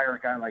out and you hire a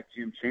guy like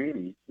Jim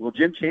Chaney. Well,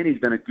 Jim Chaney's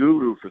been a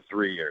guru for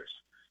 3 years.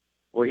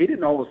 Well, he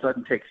didn't all of a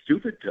sudden take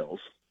stupid pills.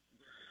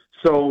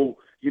 So,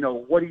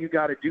 what do you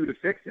got to do to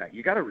fix that?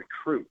 You got to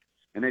recruit.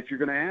 And if you're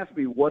going to ask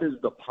me what is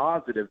the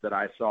positive that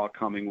I saw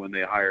coming when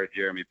they hired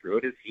Jeremy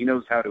Pruitt, is he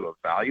knows how to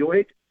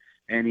evaluate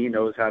and he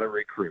knows how to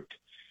recruit.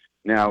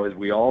 Now, as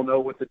we all know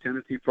with the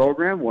Tennessee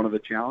program, one of the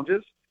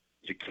challenges,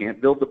 you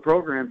can't build the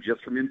program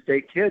just from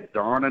in-state kids.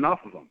 There aren't enough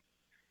of them.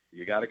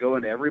 You got to go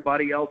into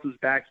everybody else's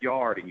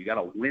backyard, and you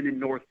got to win in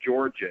North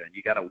Georgia, and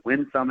you got to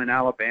win some in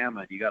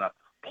Alabama, and you got to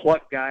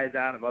pluck guys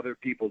out of other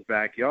people's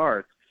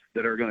backyards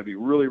that are going to be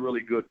really,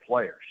 really good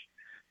players.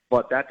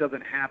 But that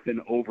doesn't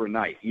happen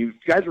overnight. You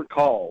guys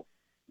recall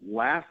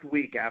last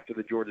week after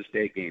the Georgia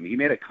State game, he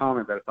made a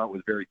comment that I thought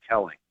was very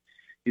telling.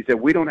 He said,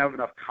 we don't have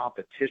enough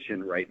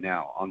competition right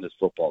now on this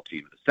football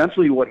team.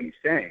 Essentially what he's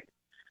saying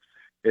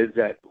is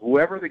that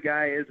whoever the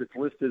guy is that's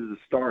listed as a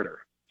starter,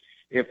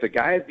 if the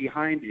guys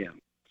behind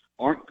him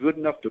aren't good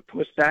enough to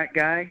push that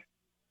guy,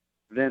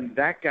 then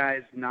that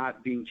guy's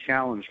not being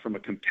challenged from a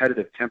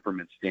competitive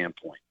temperament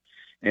standpoint.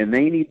 And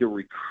they need to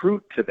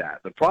recruit to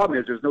that. The problem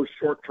is there's no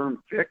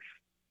short-term fix.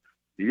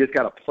 You just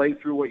got to play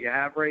through what you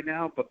have right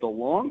now. But the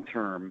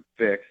long-term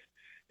fix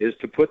is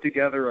to put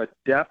together a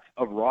depth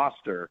of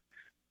roster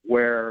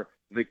where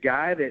the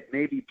guy that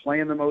may be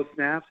playing the most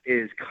snaps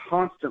is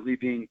constantly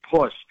being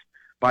pushed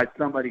by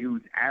somebody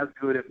who's as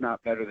good, if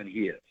not better, than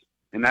he is.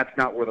 And that's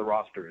not where the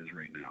roster is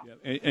right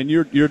now. And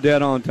you're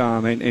dead on,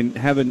 Tom. And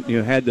having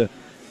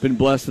been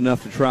blessed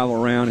enough to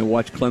travel around and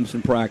watch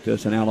Clemson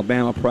practice and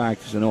Alabama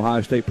practice and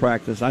Ohio State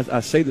practice, I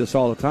say this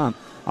all the time.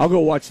 I'll go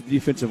watch the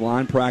defensive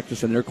line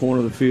practice in their corner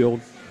of the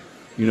field,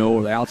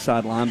 or the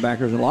outside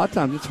linebackers. And a lot of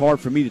times it's hard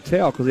for me to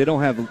tell because they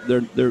don't have they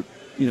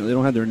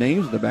don't have their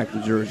names in the back of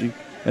the jersey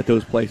at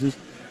those places.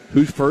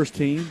 Who's first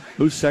team?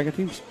 Who's second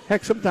team?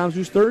 Heck, sometimes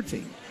who's third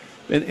team?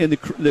 And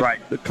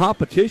the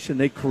competition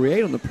they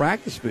create on the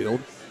practice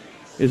field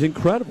is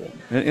incredible.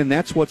 And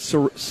that's what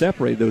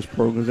separated those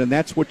programs, and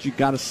that's what you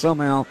got to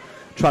somehow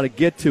try to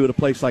get to at a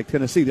place like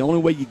Tennessee. The only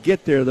way you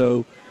get there,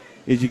 though,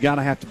 is you got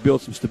to have to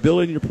build some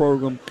stability in your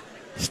program,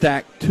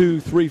 stack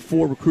 2, 3,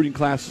 4 recruiting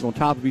classes on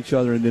top of each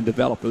other, and then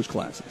develop those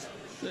classes.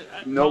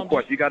 No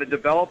question. You got to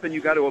develop and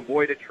you got to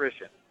avoid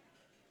attrition.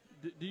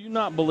 Do you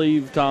not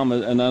believe, Tom,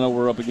 and I know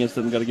we're up against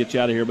it and got to get you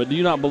out of here, but do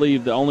you not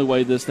believe the only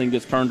way this thing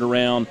gets turned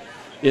around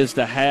is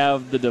to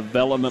have the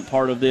development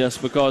part of this?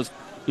 Because,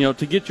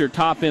 to get your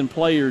top-end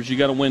players, you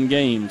got to win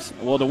games.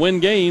 Well, to win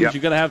games, you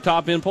got to have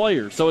top-end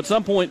players. So at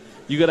some point,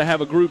 you got to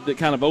have a group that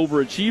kind of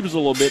overachieves a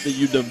little bit that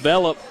you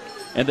develop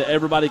and that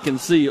everybody can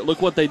see.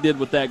 Look what they did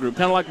with that group,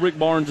 kind of like Rick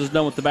Barnes has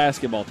done with the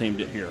basketball team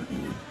here.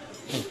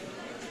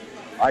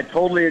 I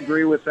totally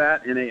agree with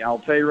that, and I'll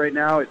tell you right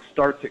now, it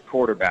starts at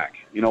quarterback.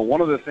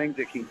 One of the things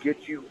that can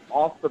get you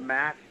off the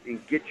mat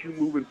and get you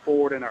moving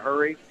forward in a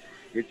hurry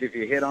is if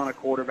you hit on a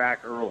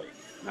quarterback early.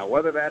 Now,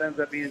 whether that ends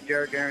up being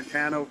Jared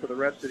Garantano for the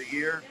rest of the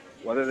year,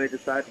 whether they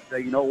decide to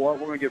say, you know what,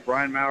 we're going to give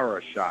Brian Maurer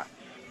a shot.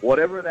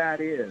 Whatever that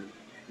is,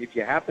 if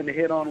you happen to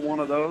hit on one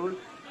of those,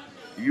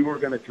 you are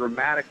going to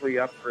dramatically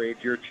upgrade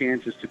your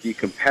chances to be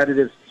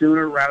competitive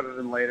sooner rather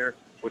than later,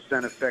 which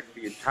then affects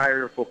the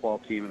entire football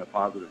team in a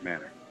positive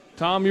manner.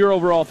 Tom, your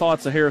overall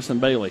thoughts of Harrison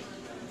Bailey?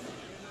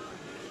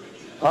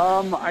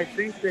 I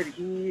think that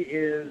he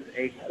is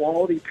a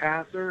quality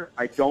passer.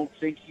 I don't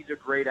think he's a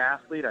great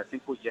athlete. I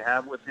think what you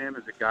have with him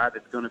is a guy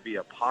that's going to be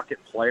a pocket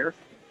player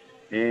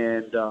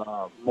and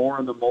more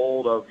in the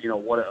mold of,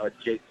 what a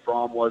Jake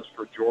Fromm was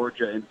for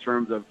Georgia in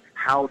terms of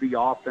how the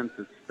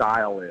offensive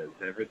style is.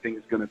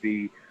 Everything's going to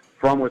be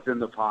from within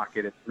the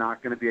pocket. It's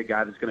not going to be a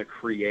guy that's going to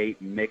create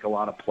and make a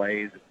lot of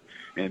plays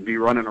and be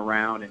running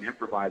around and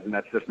improvising.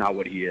 That's just not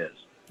what he is.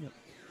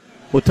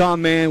 Well,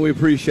 Tom, man, we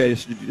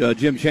appreciate it.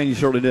 Jim Chaney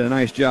certainly did a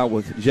nice job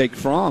with Jake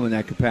Fromm in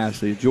that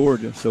capacity at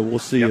Georgia, so we'll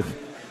see if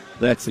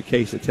that's the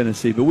case at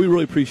Tennessee. But we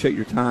really appreciate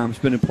your time,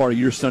 spending part of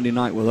your Sunday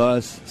night with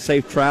us.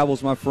 Safe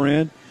travels, my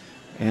friend,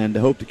 and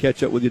hope to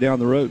catch up with you down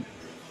the road.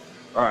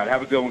 All right,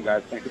 have a good one,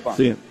 guys. Thanks for fun.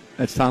 See you.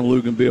 That's Tom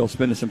Luginbill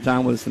spending some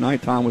time with us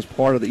tonight. Tom was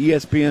part of the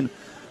ESPN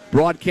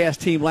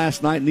broadcast team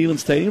last night in Neyland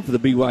Stadium for the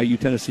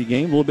BYU-Tennessee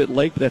game. A little bit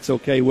late, but that's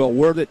okay. Well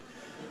worth it.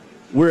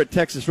 We're at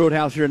Texas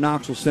Roadhouse here in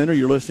Knoxville Center.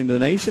 You're listening to The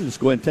Nation. Let's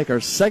go ahead and take our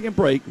second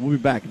break. We'll be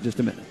back in just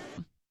a minute.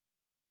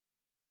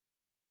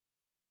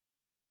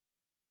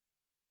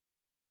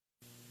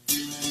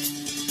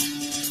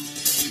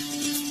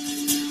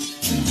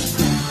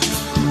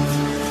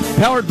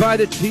 Powered by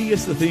the T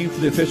is the theme for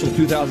the official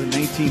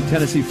 2019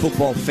 Tennessee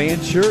football fan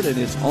shirt, and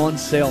it's on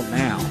sale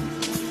now.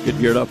 Get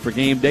geared up for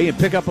game day and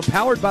pick up a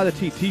Powered by the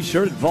T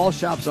t-shirt at Vol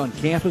Shops on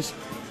campus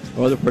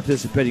or other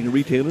participating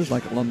retailers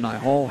like Alumni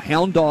Hall,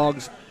 Hound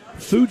Dogs,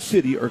 Food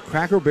City, or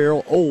Cracker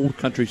Barrel Old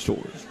Country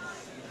Stores.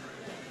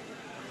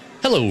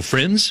 Hello,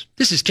 friends.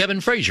 This is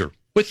Kevin Frazier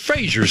with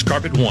Frazier's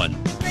Carpet One.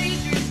 I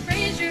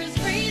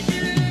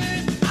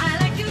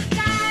like your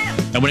style.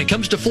 And when it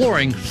comes to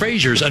flooring,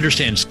 Frazier's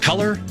understands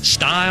color,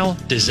 style,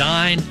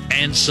 design,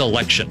 and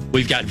selection.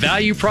 We've got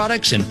value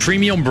products and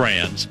premium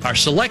brands. Our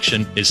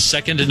selection is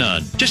second to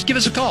none. Just give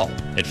us a call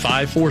at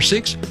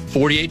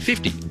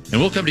 546-4850,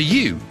 and we'll come to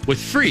you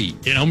with free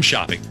in-home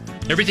shopping.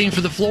 Everything for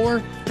the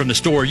floor, from the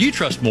store you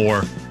trust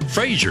more,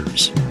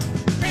 Frazier's.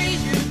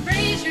 Frazier's.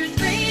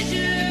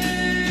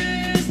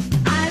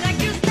 I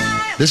like your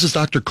style. This is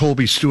Dr.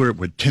 Colby Stewart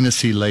with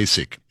Tennessee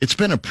LASIK. It's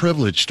been a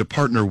privilege to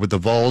partner with the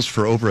Vols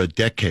for over a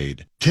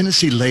decade.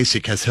 Tennessee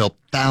LASIK has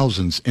helped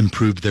thousands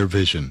improve their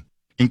vision,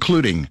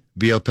 including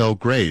VFL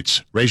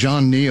greats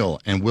Rajon Neal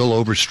and Will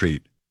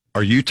Overstreet.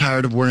 Are you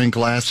tired of wearing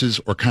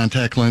glasses or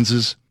contact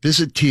lenses?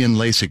 Visit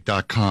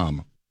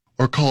tnlasik.com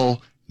or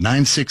call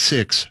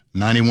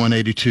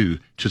 966-9182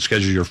 to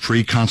schedule your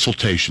free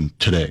consultation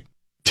today.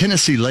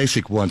 Tennessee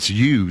LASIK wants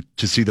you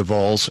to see the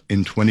Vols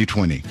in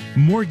 2020.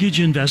 Mortgage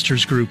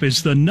Investors Group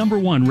is the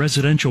 #1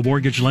 residential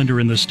mortgage lender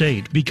in the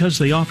state because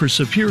they offer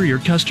superior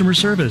customer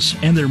service,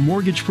 and their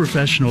mortgage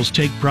professionals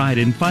take pride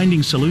in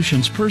finding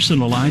solutions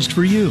personalized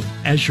for you.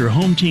 As your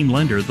home team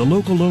lender, the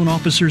local loan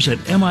officers at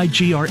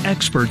MIG are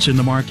experts in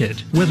the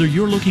market. Whether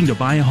you're looking to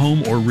buy a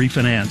home or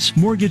refinance,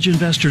 Mortgage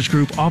Investors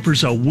Group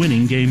offers a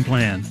winning game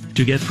plan.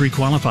 To get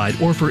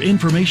pre-qualified or for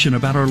information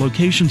about our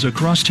locations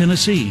across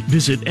Tennessee,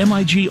 visit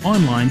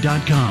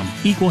migonline.com.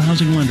 Equal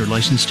housing lender,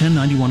 license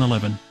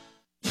 109111.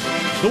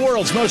 The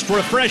world's most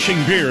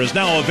refreshing beer is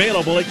now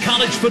available at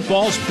college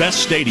football's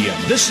best stadium.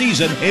 This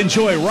season,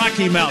 enjoy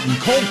Rocky Mountain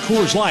Cold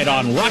Coors Light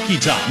on Rocky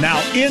Top,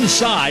 now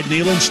inside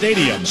Neyland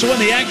Stadium. So when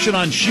the action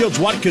on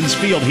Shields-Watkins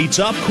Field heats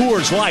up,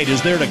 Coors Light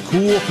is there to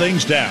cool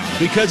things down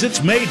because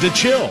it's made to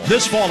chill.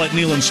 This fall at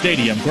Neyland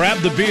Stadium, grab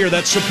the beer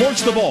that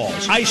supports the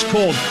Vols.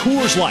 Ice-cold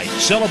Coors Light.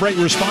 Celebrate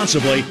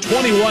responsibly.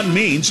 21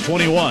 means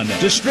 21.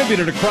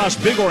 Distributed across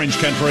Big Orange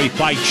Country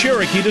by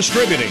Cherokee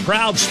Distributing.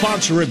 Proud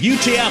sponsor of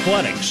UT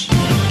Athletics.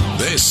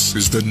 This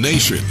is The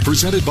Nation,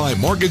 presented by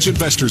Mortgage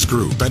Investors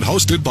Group and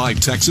hosted by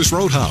Texas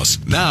Roadhouse.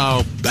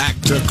 Now, back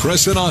to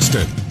Chris and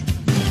Austin.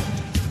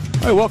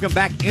 All right, welcome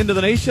back into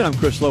The Nation. I'm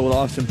Chris Lowe with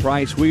Austin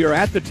Price. We are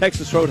at the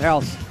Texas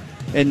Roadhouse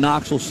in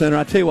Knoxville Center.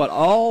 I tell you what,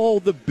 all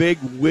the big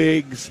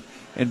wigs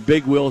and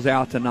big wheels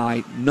out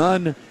tonight,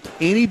 none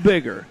any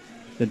bigger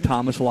than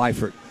Thomas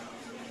Leifert.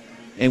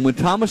 And when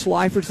Thomas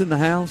Leifert's in the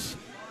house,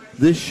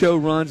 this show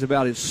runs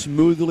about as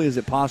smoothly as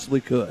it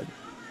possibly could.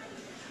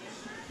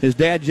 His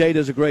dad, Jay,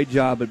 does a great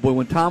job, but, boy,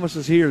 when Thomas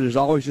is here, there's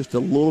always just a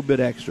little bit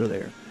extra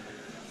there.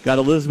 Got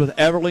Elizabeth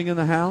Everling in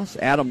the house,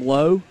 Adam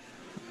Lowe,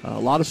 a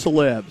lot of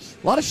celebs,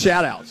 a lot of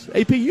shout-outs.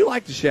 AP, you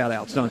like the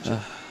shout-outs, don't you?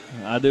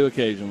 I do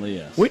occasionally,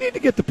 yes. We need to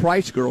get the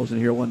Price girls in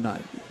here one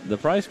night. The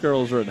Price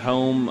girls are at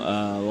home,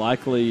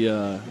 likely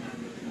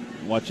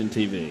watching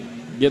TV.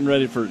 Getting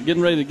ready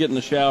to get in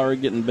the shower,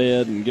 get in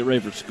bed, and get ready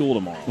for school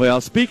tomorrow. Well,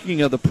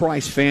 speaking of the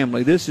Price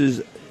family, this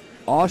is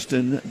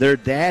Austin, their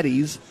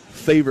daddy's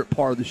favorite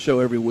part of the show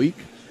every week.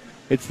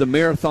 It's the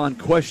Marathon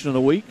Question of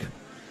the Week.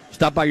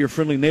 Stop by your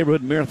friendly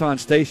neighborhood Marathon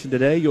station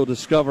today. You'll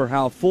discover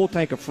how a full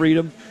tank of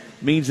freedom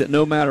means that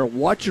no matter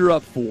what you're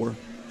up for,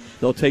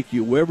 they'll take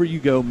you wherever you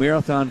go.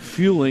 Marathon,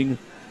 fueling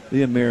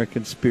the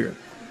American spirit.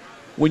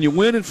 When you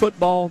win in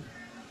football,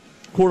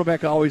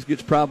 quarterback always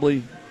gets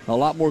probably a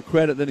lot more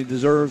credit than he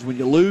deserves. When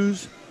you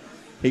lose,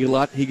 he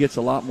gets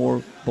a lot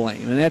more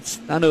blame. And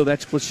I know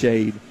that's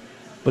cliched.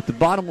 But the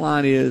bottom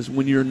line is,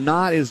 when you're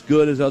not as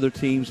good as other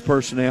teams'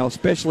 personnel,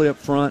 especially up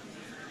front,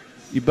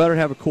 you better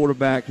have a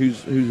quarterback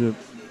who's a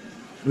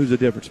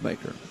difference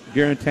maker.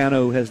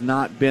 Garantano has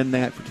not been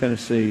that for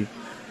Tennessee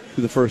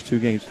through the first two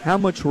games. How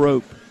much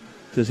rope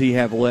does he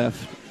have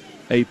left,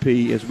 AP,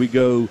 as we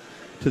go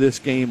to this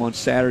game on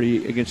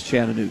Saturday against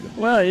Chattanooga?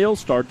 Well, he'll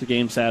start the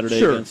game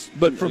Saturday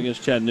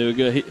against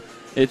Chattanooga.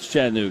 It's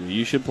Chattanooga.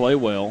 You should play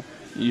well.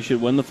 You should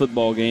win the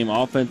football game.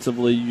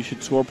 Offensively, you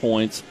should score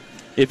points.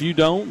 If you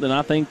don't, then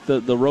I think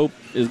the rope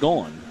is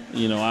gone.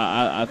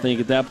 I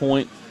think at that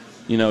point,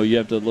 you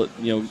have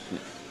to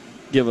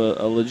give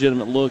a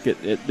legitimate look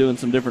at doing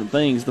some different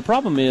things. The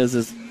problem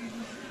is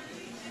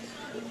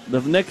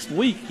the next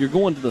week you're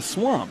going to the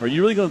Swamp. Are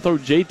you really going to throw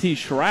J.T.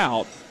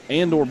 Shrout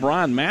and or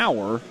Brian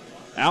Maurer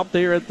out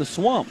there at the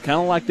Swamp, kind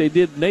of like they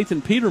did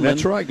Nathan Peterman?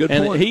 That's right, good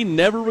point. And he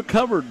never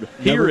recovered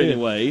here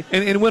anyway.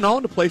 And went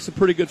on to play some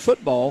pretty good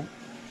football.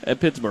 At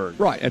Pittsburgh.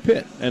 Right, at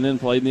Pitt. And then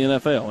played in the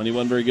NFL, and he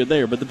wasn't very good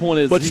there. But the point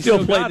is, but he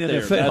still played in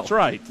the NFL. That's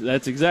right.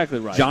 That's exactly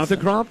right.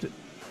 Jonathan Crompton,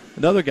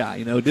 another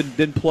guy,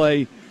 didn't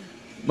play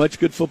much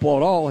good football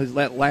at all his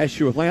last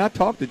year with Lane. I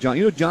talked to John.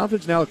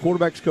 Jonathan's now the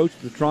quarterback's coach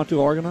of the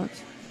Toronto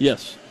Argonauts?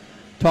 Yes.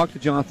 Talked to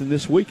Jonathan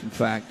this week, in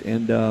fact,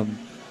 and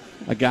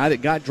a guy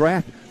that got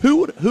drafted. Who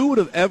would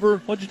have ever...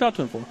 What'd you talk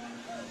to him for?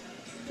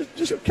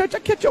 Just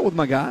catch up with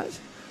my guys.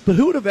 But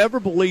who would have ever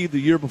believed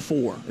the year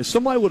before, if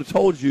somebody would have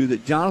told you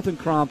that Jonathan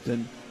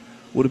Crompton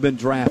would have been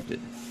drafted?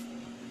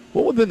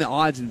 What would have been the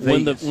odds in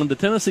Vegas? When the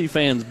Tennessee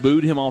fans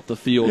booed him off the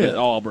field at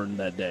Auburn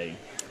that day,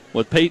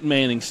 with Peyton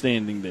Manning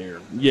standing there.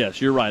 Yes,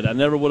 you're right. I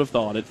never would have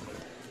thought it.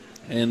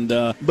 And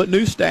but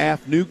new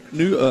staff, new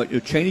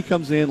Chaney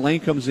comes in, Lane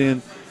comes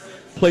in,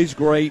 plays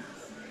great,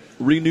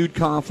 renewed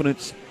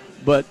confidence.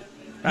 But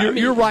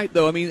you're right,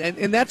 though. I mean,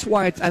 and that's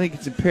why I think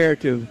it's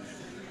imperative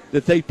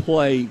that they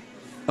play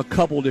a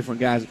couple different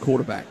guys at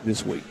quarterback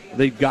this week.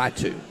 They've got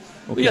to.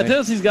 Okay. Yeah,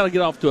 Tennessee's got to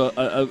get off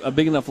to a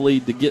big enough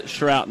lead to get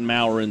Shrout and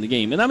Maurer in the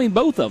game. And, I mean,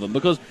 both of them,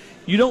 because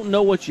you don't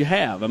know what you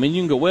have. I mean,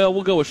 you can go, well,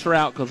 we'll go with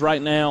Shrout because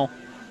right now,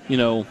 he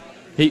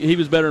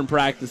was better in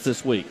practice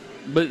this week.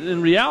 But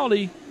in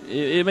reality,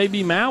 it may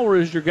be Maurer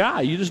is your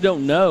guy. You just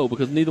don't know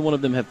because neither one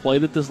of them have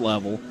played at this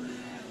level.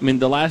 I mean,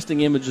 the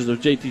lasting images of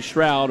J.T.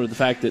 Shrout are the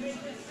fact that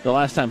the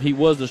last time he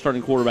was the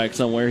starting quarterback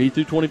somewhere, he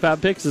threw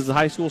 25 picks as a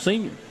high school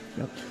senior.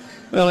 Yep.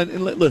 Well,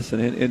 and listen,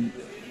 and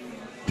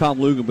Tom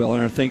Lugenbell,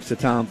 and our thanks to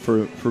Tom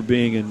for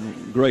being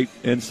in great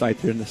insight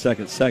there in the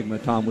second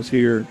segment. Tom was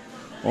here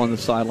on the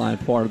sideline,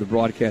 part of the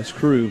broadcast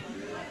crew.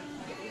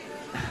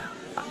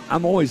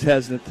 I'm always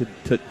hesitant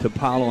to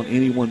pile on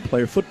any one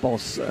player. Football,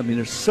 I mean,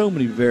 there's so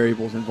many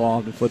variables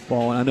involved in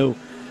football, and I know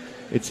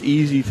it's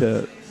easy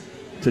to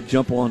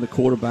jump on the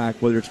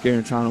quarterback, whether it's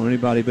Garantano or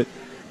anybody, but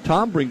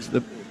Tom brings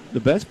the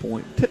best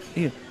point.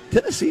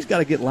 Tennessee's got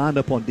to get lined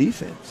up on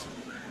defense.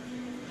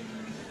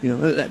 You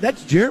know,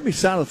 that's Jeremy's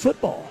side of the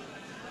football.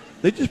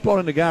 They just brought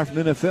in a guy from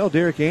the NFL,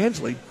 Derek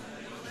Ansley,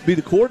 to be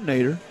the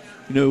coordinator,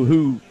 you know,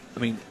 who, I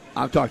mean,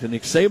 I've talked to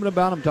Nick Saban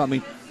about him. I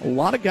mean, a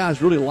lot of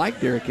guys really like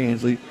Derek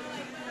Ansley,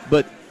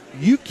 but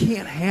you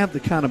can't have the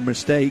kind of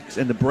mistakes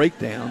and the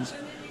breakdowns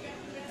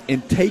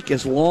and take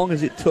as long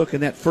as it took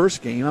in that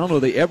first game. I don't know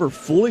if they ever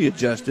fully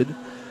adjusted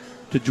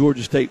to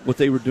Georgia State, what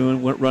they were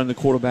doing, running the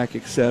quarterback,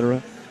 et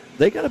cetera.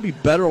 They got to be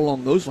better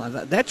along those lines.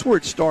 That's where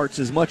it starts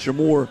as much or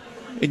more.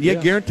 And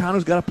yet,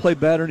 Garantano's got to play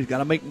better, and he's got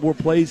to make more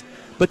plays.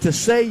 But to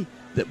say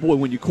that, boy,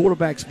 when your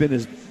quarterback's been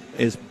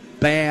as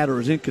bad or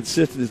as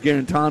inconsistent as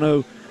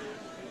Garantano,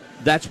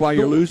 that's why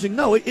you're losing.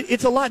 No,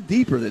 it's a lot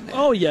deeper than that.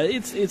 Oh yeah,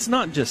 it's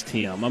not just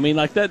him. I mean,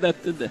 like that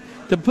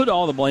to put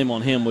all the blame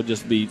on him would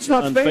just be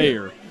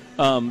unfair.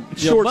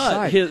 It's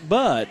short-sighted.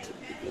 But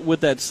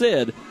with that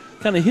said,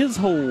 kind of his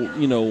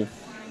whole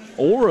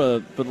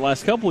aura for the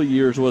last couple of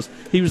years was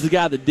he was the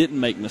guy that didn't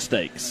make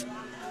mistakes.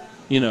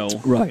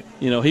 Right.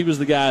 He was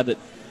the guy that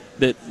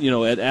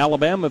at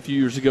Alabama a few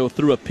years ago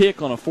threw a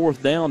pick on a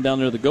fourth down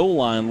near the goal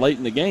line late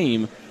in the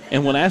game,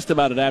 and when asked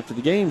about it after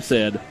the game,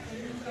 said,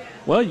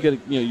 "Well,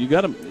 you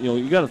got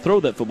to throw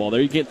that football there.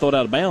 You can't throw it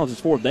out of bounds.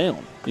 It's fourth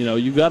down.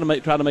 You got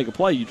to try to make a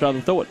play. You try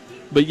to throw it."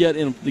 But yet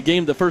in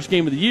the first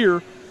game of the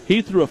year,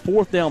 he threw a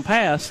fourth down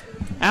pass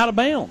out of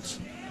bounds.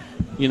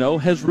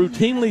 Has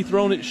routinely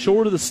thrown it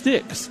short of the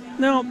sticks.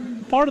 Now,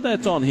 part of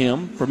that's on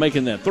him for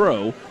making that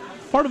throw.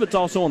 Part of it's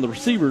also on the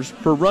receivers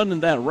for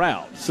running that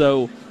route.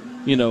 So,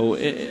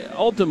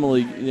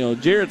 ultimately,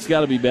 Jarrett's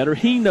got to be better.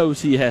 He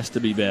knows he has to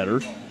be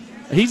better.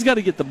 He's got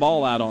to get the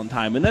ball out on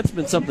time, and that's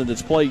been something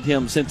that's plagued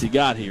him since he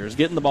got here, is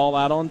getting the ball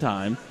out on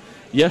time.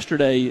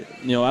 Yesterday,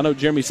 I know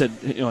Jeremy said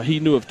he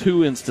knew of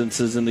 2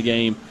 instances in the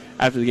game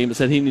after the game that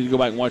said he needed to go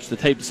back and watch the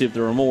tape to see if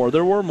there were more.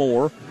 There were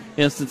more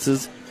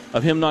instances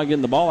of him not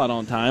getting the ball out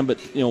on time, but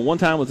one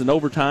time was in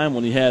overtime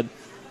when he had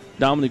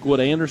Dominic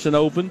Wood-Anderson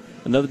open.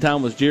 Another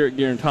time was Jarrett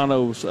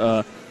Garantano's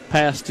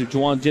pass to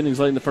Juwan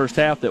Jennings late in the first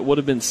half that would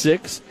have been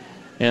 6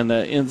 and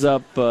ends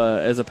up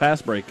as a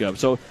pass breakup.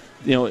 So,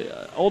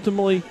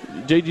 ultimately,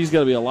 JG's got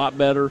to be a lot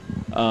better.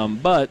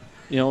 But,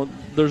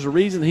 there's a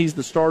reason he's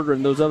the starter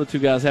and those other 2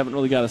 guys haven't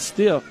really got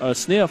a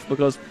sniff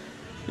because,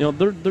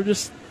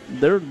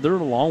 they're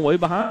a long way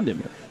behind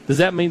him. Does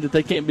that mean that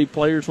they can't be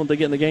players when they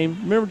get in the game?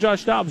 Remember,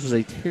 Josh Dobbs was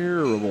a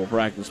terrible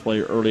practice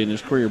player early in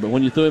his career, but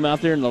when you threw him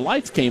out there and the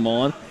lights came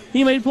on,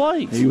 he made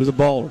plays. He was a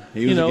baller.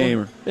 He was a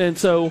gamer. And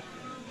so,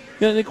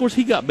 and of course,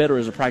 he got better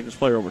as a practice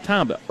player over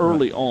time, but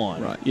early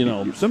on,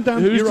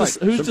 sometimes who's you're right.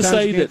 Who's to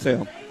say that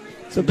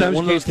sometimes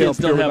one of those kids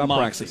don't have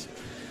moxie?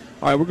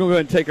 All right, we're going to go ahead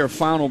and take our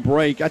final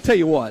break. I tell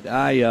you what,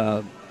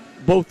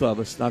 both of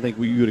us, I think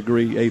you would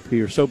agree, AP,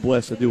 are so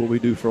blessed to do what we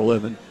do for a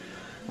living.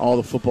 All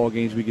the football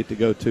games we get to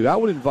go to. I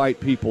would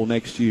invite people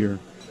next year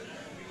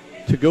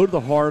to go to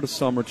the Heart of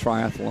Summer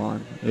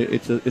Triathlon.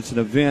 It's an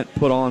event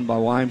put on by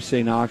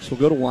YMCA Knoxville.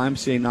 Go to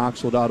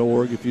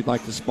ymcaknoxville.org if you'd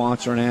like to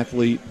sponsor an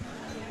athlete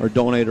or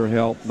donate or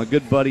help. My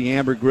good buddy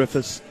Amber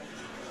Griffiths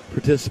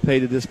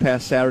participated this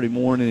past Saturday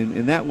morning,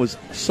 and that was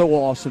so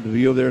awesome to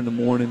be over there in the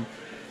morning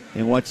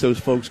and watch those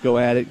folks go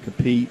at it,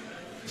 compete,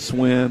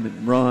 swim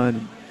and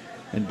run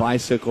and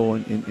bicycle,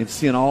 and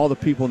seeing all the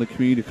people in the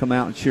community come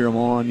out and cheer them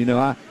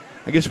on.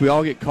 I guess we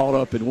all get caught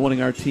up in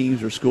wanting our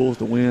teams or schools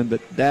to win,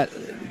 but that,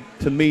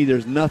 to me,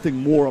 there's nothing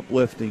more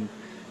uplifting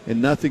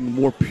and nothing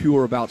more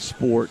pure about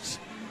sports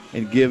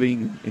and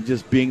giving and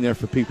just being there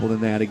for people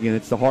than that. Again,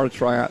 it's the Heart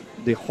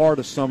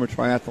of Summer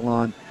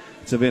Triathlon.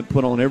 It's an event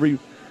put on every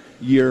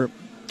year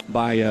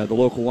by the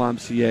local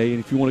YMCA. And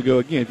if you want to go,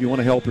 again, if you want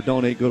to help or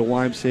donate, go to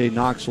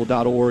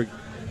ymcaknoxville.org.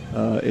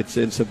 It's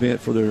an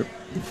event for the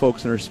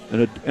folks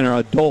in our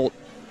adult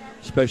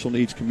special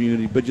needs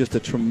community, but just a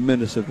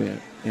tremendous event.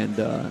 And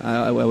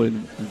I would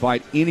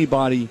invite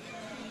anybody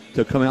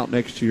to come out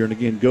next year and,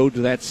 again, go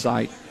to that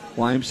site,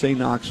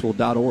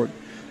 ymcaknoxville.org,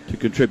 to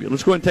contribute.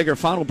 Let's go ahead and take our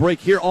final break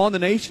here on The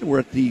Nation. We're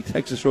at the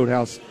Texas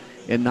Roadhouse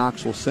in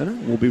Knoxville Center.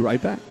 We'll be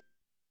right back.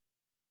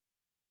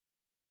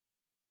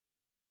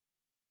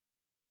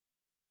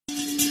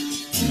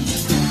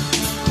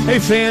 Hey,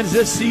 fans,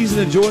 this season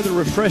enjoy the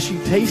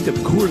refreshing taste of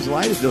Coors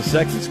Light at Dos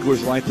Equis.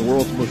 Coors Light, the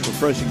world's most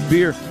refreshing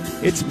beer.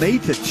 It's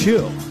made to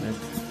chill. And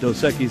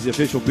Dos Equis is the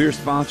official beer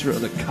sponsor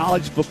of the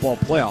College Football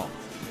Playoff.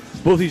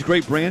 Both these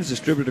great brands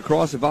distributed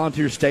across the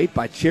Volunteer State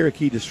by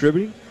Cherokee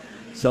Distributing.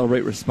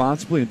 Celebrate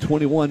responsibly, and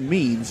 21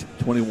 means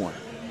 21.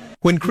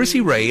 When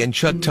Chrissy Ray and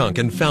Chuck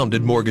Tunkin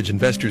founded Mortgage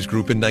Investors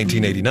Group in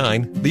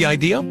 1989, the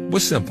idea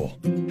was simple.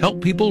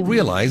 Help people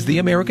realize the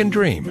American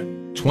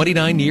dream.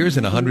 29 years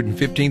and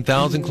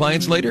 115,000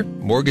 clients later,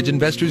 Mortgage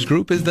Investors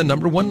Group is the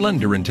 #1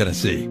 lender in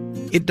Tennessee.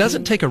 It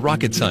doesn't take a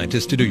rocket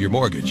scientist to do your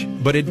mortgage,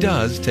 but it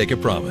does take a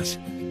promise.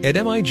 At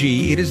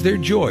MIG, it is their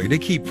joy to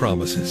keep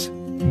promises.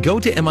 Go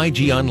to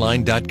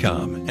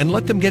MIGOnline.com and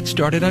let them get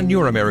started on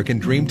your American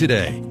dream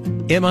today.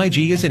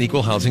 MIG is an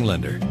equal housing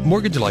lender.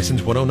 Mortgage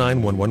license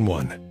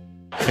 109111.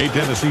 Hey,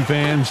 Tennessee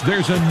fans,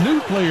 there's a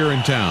new player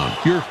in town.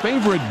 Your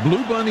favorite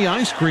Blue Bunny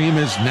ice cream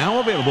is now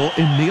available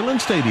in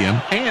Neyland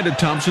Stadium and at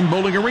Thompson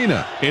Bowling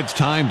Arena. It's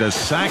time to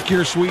sack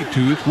your sweet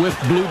tooth with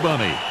Blue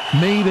Bunny.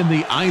 Made in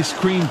the ice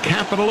cream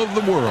capital of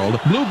the world,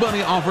 Blue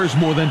Bunny offers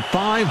more than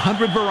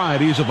 500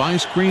 varieties of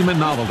ice cream and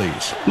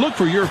novelties. Look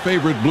for your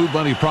favorite Blue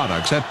Bunny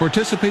products at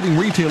participating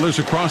retailers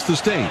across the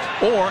state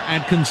or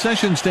at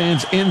concession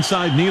stands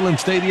inside Neyland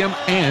Stadium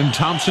and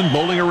Thompson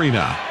Bowling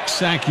Arena.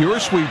 Sack your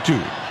sweet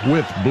tooth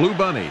with Blue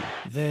Bunny.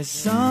 There's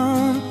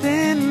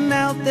something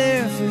out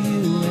there for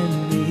you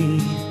and me,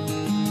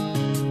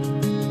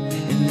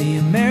 and the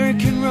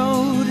American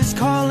road is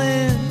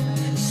calling,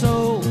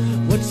 so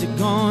what's it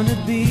gonna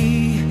be?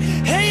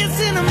 Hey, it's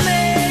an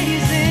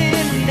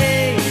amazing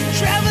day,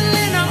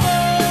 traveling our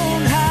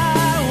own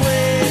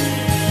highway.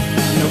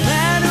 No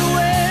matter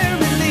where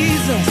it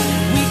leads us,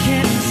 we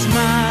can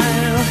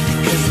smile,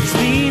 'cause it's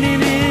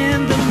meaning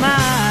in the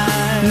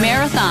mind.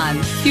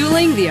 Marathon,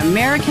 fueling the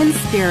American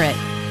spirit.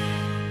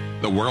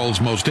 The world's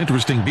most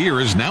interesting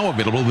beer is now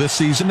available this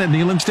season at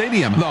Neyland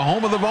Stadium, the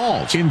home of the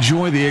Vols.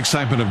 Enjoy the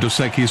excitement of Dos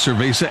Equis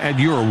Cerveza at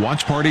your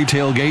watch party,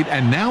 tailgate,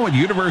 and now at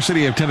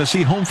University of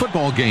Tennessee home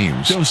football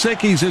games. Dos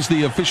Equis is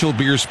the official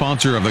beer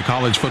sponsor of the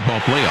college football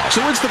playoffs,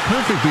 so it's the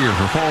perfect beer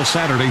for fall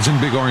Saturdays in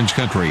Big Orange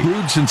Country.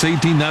 Brewed since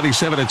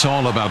 1897, it's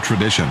all about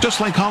tradition,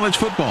 just like college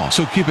football.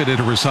 So keep it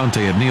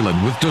interessante at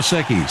Neyland with Dos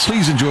Equis.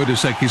 Please enjoy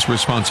Dos Equis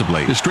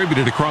responsibly.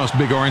 Distributed across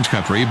Big Orange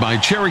Country by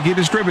Cherokee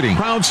Distributing,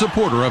 proud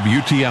supporter of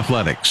UT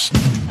Athletics.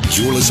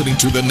 You're listening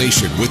to The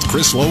Nation with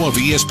Chris Lowe of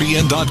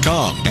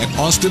ESPN.com and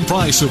Austin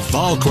Price of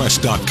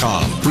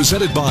VolQuest.com.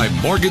 Presented by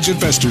Mortgage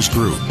Investors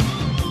Group.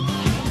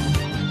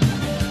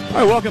 All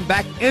right, welcome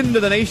back into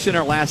The Nation,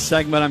 our last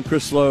segment. I'm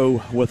Chris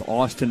Lowe with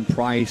Austin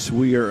Price.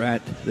 We are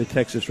at the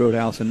Texas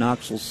Roadhouse in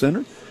Knoxville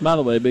Center. By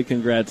the way, big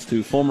congrats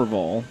to former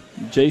Vol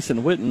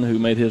Jason Witten, who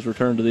made his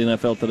return to the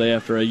NFL today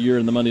after a year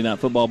in the Monday Night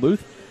Football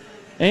booth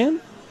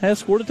and has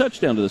scored a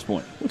touchdown to this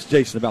point. What's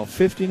Jason, about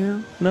 50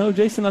 now? No,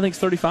 Jason, I think, is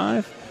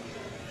 35.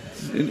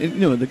 And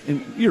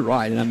you're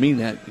right, and I mean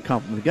that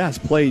compliment. The guy's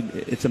played,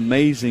 it's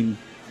amazing,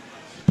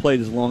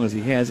 played as long as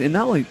he has. And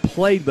not only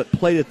played, but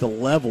played at the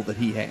level that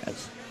he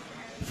has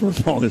for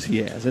as long as he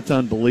has. It's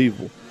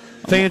unbelievable.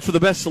 Fans, for the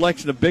best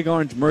selection of Big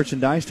Orange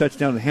merchandise,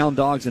 touchdown to Hound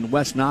Dogs in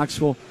West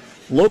Knoxville.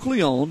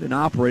 Locally owned and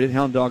operated,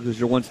 Hound Dogs is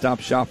your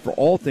one-stop shop for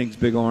all things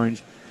Big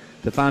Orange.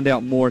 To find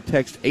out more,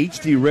 text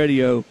HD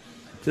Radio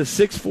to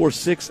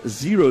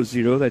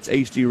 64600. That's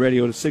HD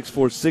Radio to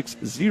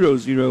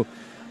 64600.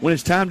 When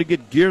it's time to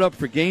get geared up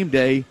for game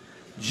day,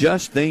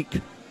 just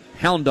think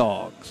Hound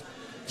Dogs.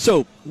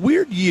 So,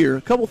 weird year,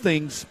 a couple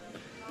things,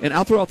 and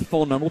I'll throw out the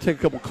phone number. We'll take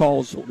a couple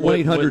calls,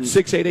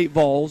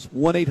 1-800-688-VOLS,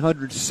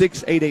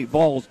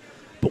 1-800-688-VOLS.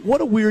 But what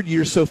a weird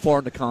year so far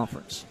in the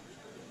conference.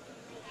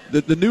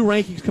 The new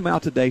rankings come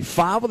out today.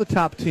 5 of the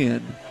top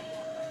 10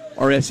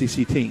 are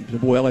SEC teams.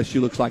 And boy, LSU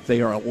looks like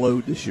they are a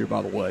load this year,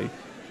 by the way.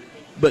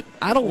 But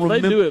I don't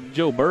remember. They do if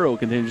Joe Burrow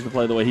continues to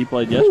play the way he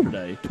played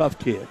yesterday. Tough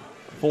kid.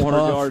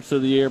 400 yards through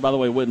the air. By the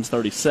way, Witten's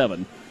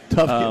 37.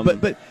 Tough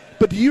kid.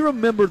 But do you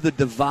remember the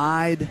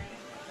divide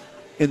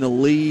in the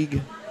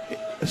league?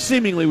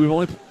 Seemingly, we've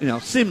only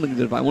seemingly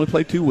the divide. We only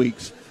played 2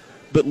 weeks,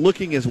 but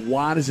looking as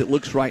wide as it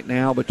looks right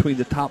now between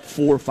the top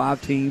 4 or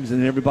 5 teams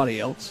and everybody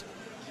else.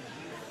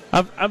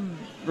 I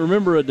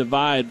remember a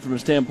divide from a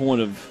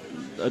standpoint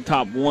of a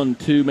top 1,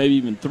 2, maybe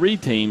even 3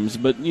 teams.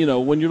 But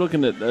when you're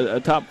looking at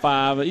a top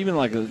 5, even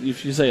like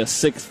if you say a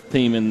 6th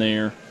team in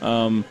there.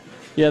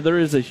 Yeah, there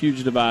is a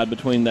huge divide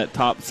between that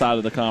top side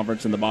of the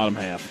conference and the bottom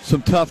half.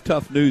 Some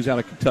tough news out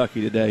of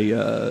Kentucky today.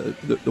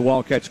 The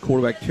Wildcats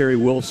quarterback Terry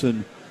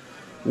Wilson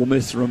will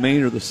miss the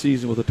remainder of the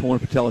season with a torn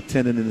patella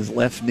tendon in his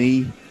left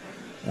knee.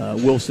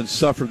 Wilson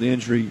suffered the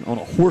injury on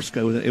a horse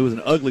collar. It was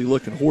an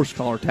ugly-looking horse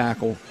collar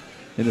tackle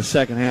in the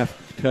second half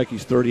of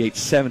Kentucky's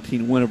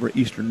 38-17 win over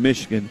Eastern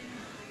Michigan.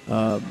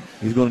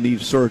 He's going to need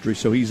surgery,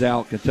 so he's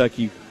out.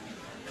 Kentucky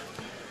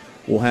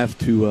will have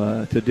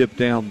to dip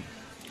down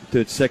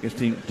to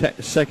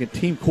second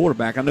team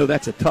quarterback. I know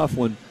that's a tough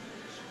one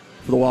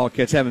for the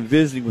Wildcats. Having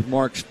visited with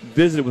Mark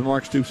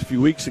Stoops a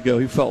few weeks ago,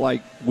 he felt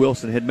like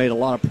Wilson had made a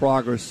lot of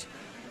progress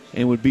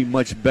and would be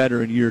much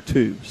better in year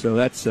 2. So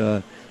that's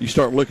you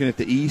start looking at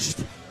the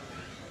East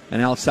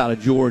and outside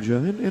of Georgia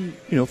and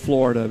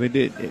Florida. I mean,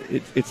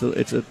 it's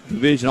a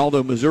division.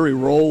 Although Missouri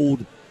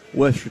rolled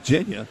West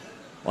Virginia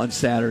on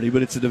Saturday,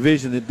 but it's a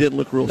division that didn't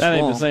look real strong. That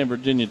ain't the same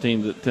Virginia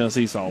team that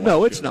Tennessee saw last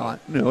No, it's year. not.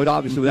 No, it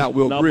obviously without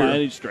Will Greer. Not by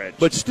any stretch.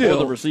 But still, or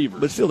the receivers.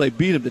 But still, they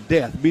beat him to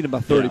death. Beat him by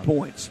 30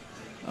 points.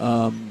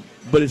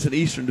 But it's an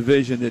Eastern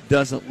division that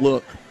doesn't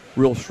look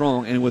real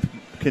strong. And with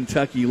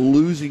Kentucky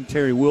losing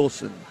Terry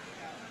Wilson,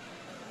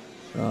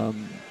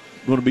 going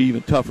to be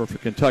even tougher for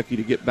Kentucky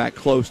to get back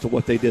close to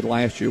what they did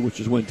last year, which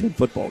is win 10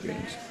 football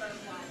games.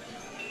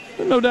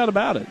 No doubt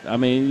about it. I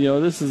mean,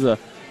 this is a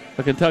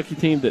Kentucky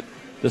team that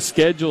the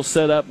schedule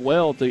set up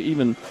well to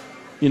even,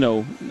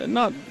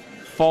 not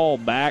fall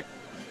back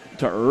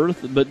to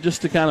earth, but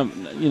just to kind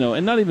of,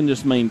 and not even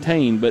just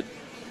maintain, but,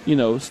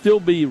 still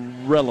be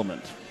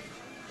relevant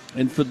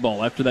in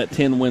football after that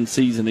 10-win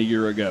season a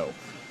year ago.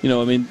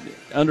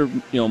 Under,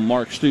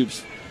 Mark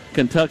Stoops,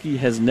 Kentucky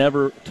has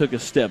never took a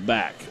step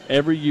back.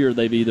 Every year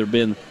they've either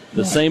been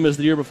the same as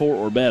the year before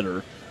or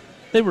better.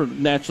 They were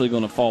naturally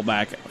going to fall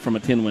back from a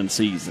 10-win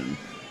season,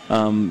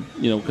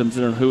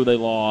 considering who they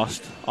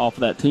lost off of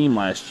that team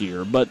last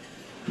year. But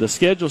the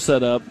schedule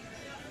set up,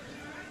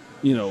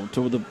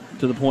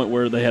 to the point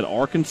where they had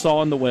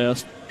Arkansas in the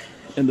West,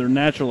 and their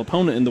natural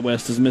opponent in the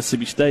West is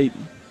Mississippi State,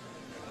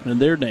 and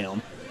they're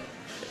down.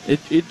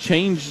 It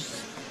changed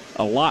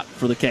a lot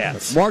for the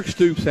Cats. Mark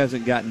Stoops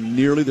hasn't gotten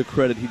nearly the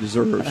credit he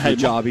deserves for the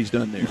job he's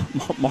done there.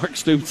 Mark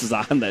Stoops is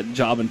on that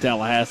job in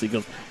Tallahassee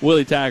because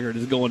Willie Taggart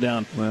is going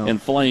down in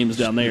flames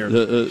down there.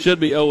 Should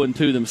be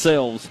 0-2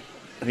 themselves.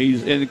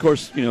 And of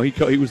course, he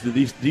was the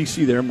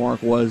DC there.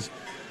 Mark was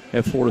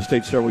at Florida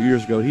State several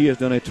years ago. He has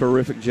done a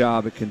terrific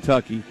job at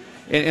Kentucky,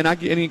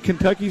 and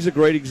Kentucky's a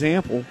great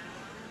example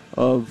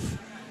of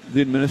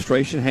the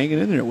administration hanging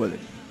in there with it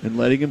and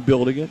letting him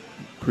building it,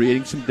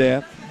 creating some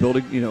depth,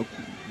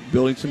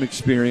 building some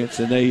experience,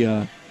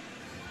 and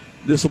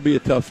this will be a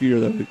tough year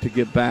though to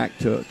get back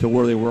to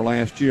where they were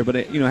last year. But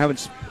having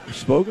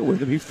spoken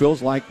with him, he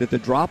feels like that the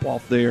drop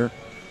off there.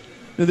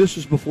 Now this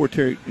was before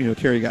Terry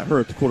got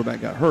hurt. The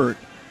quarterback got hurt.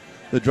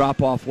 The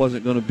drop off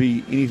wasn't going to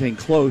be anything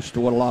close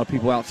to what a lot of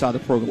people outside the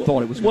program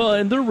thought it was. Well,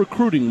 and they're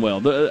recruiting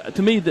well.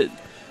 To me, that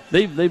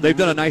they've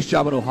done a nice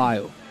job in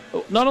Ohio.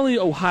 Not only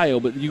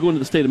Ohio, but you go into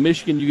the state of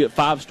Michigan, you get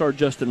 5-star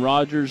Justin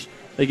Rogers.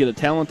 They get a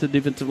talented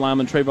defensive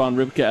lineman, Trayvon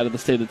Ripka, out of the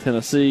state of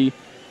Tennessee.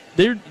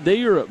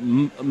 They are a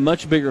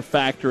much bigger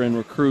factor in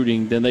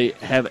recruiting than they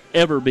have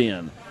ever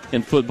been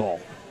in football.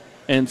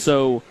 And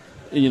so,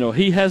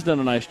 he has done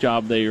a nice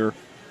job there.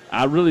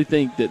 I really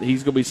think that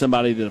he's going to be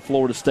somebody that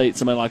Florida State,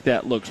 somebody like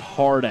that, looks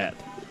hard at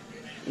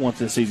once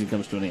this season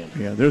comes to an end.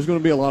 Yeah, there's going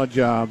to be a lot of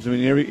jobs.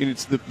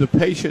 It's the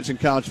patience in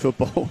college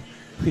football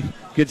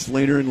gets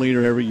leaner and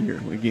leaner every year.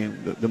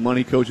 Again, the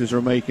money coaches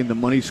are making, the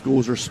money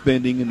schools are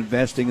spending and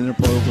investing in their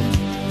programs,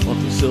 on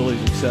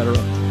facilities, etc.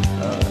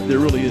 There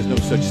really is no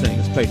such thing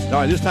as patience.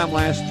 All right, this time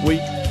last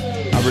week,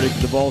 I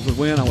predicted the Vols would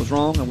win. I was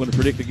wrong. I'm going to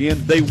predict again.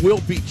 They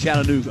will beat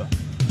Chattanooga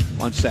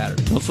on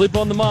Saturday. Don't sleep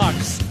on the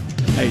Mocs.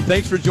 Hey,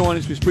 thanks for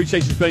joining us. We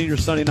appreciate you spending your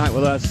Sunday night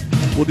with us.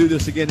 We'll do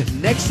this again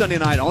next Sunday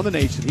night on The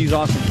Nation. He's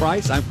Austin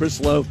Price. I'm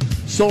Chris Lowe.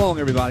 So long,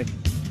 everybody.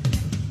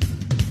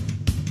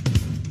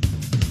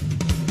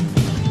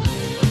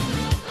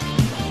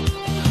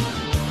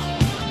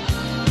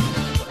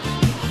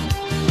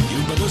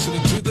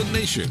 Listening to The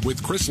Nation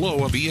with Chris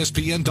Lowe of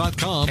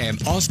ESPN.com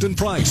and Austin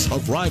Price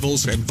of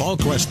Rivals and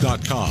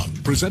VolQuest.com.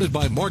 Presented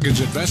by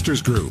Mortgage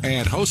Investors Group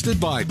and hosted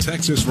by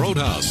Texas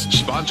Roadhouse.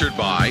 Sponsored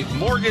by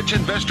Mortgage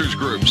Investors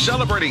Group,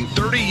 celebrating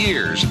 30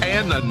 years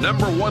and the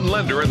 #1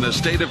 lender in the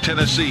state of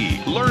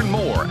Tennessee. Learn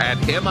more at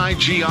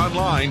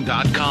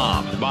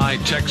MIGOnline.com. By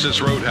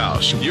Texas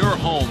Roadhouse, your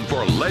home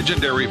for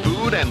legendary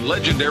food and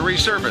legendary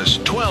service.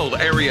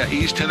 12 area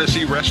East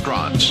Tennessee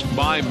restaurants.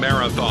 By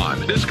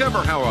Marathon. Discover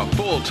how a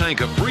full tank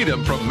of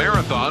freedom from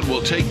Marathon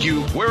will take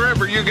you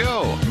wherever you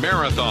go.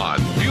 Marathon,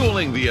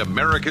 fueling the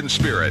American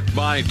spirit.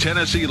 By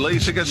Tennessee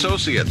LASIK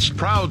Associates,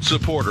 proud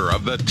supporter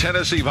of the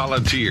Tennessee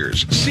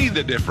Volunteers. See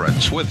the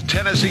difference with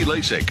Tennessee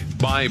LASIK.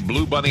 By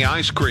Blue Bunny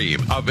Ice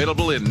Cream,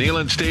 available in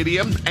Neyland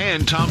Stadium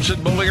and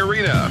Thompson Bowling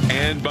Arena.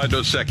 And by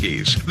Dos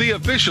Equis, the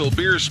official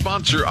beer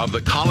sponsor of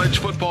the College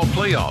Football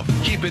Playoff.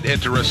 Keep it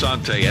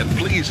interessante and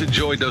please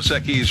enjoy Dos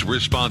Equis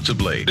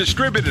responsibly.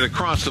 Distributed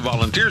across the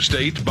Volunteer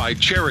State by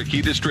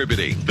Cherokee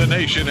Distributing. The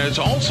Nation is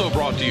also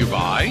brought to you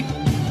by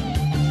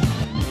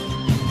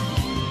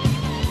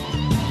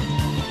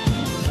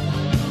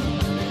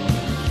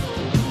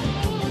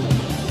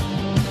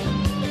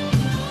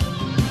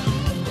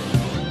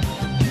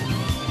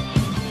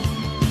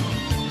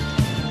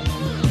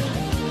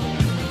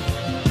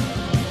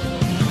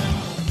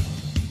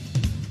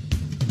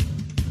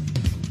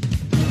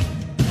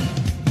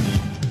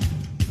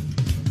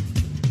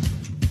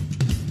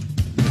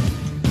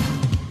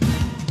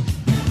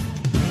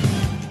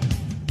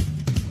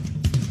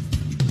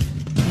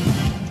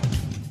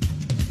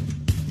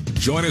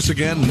Join us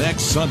again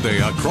next Sunday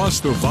across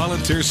the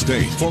Volunteer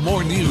State for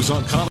more news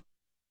on college.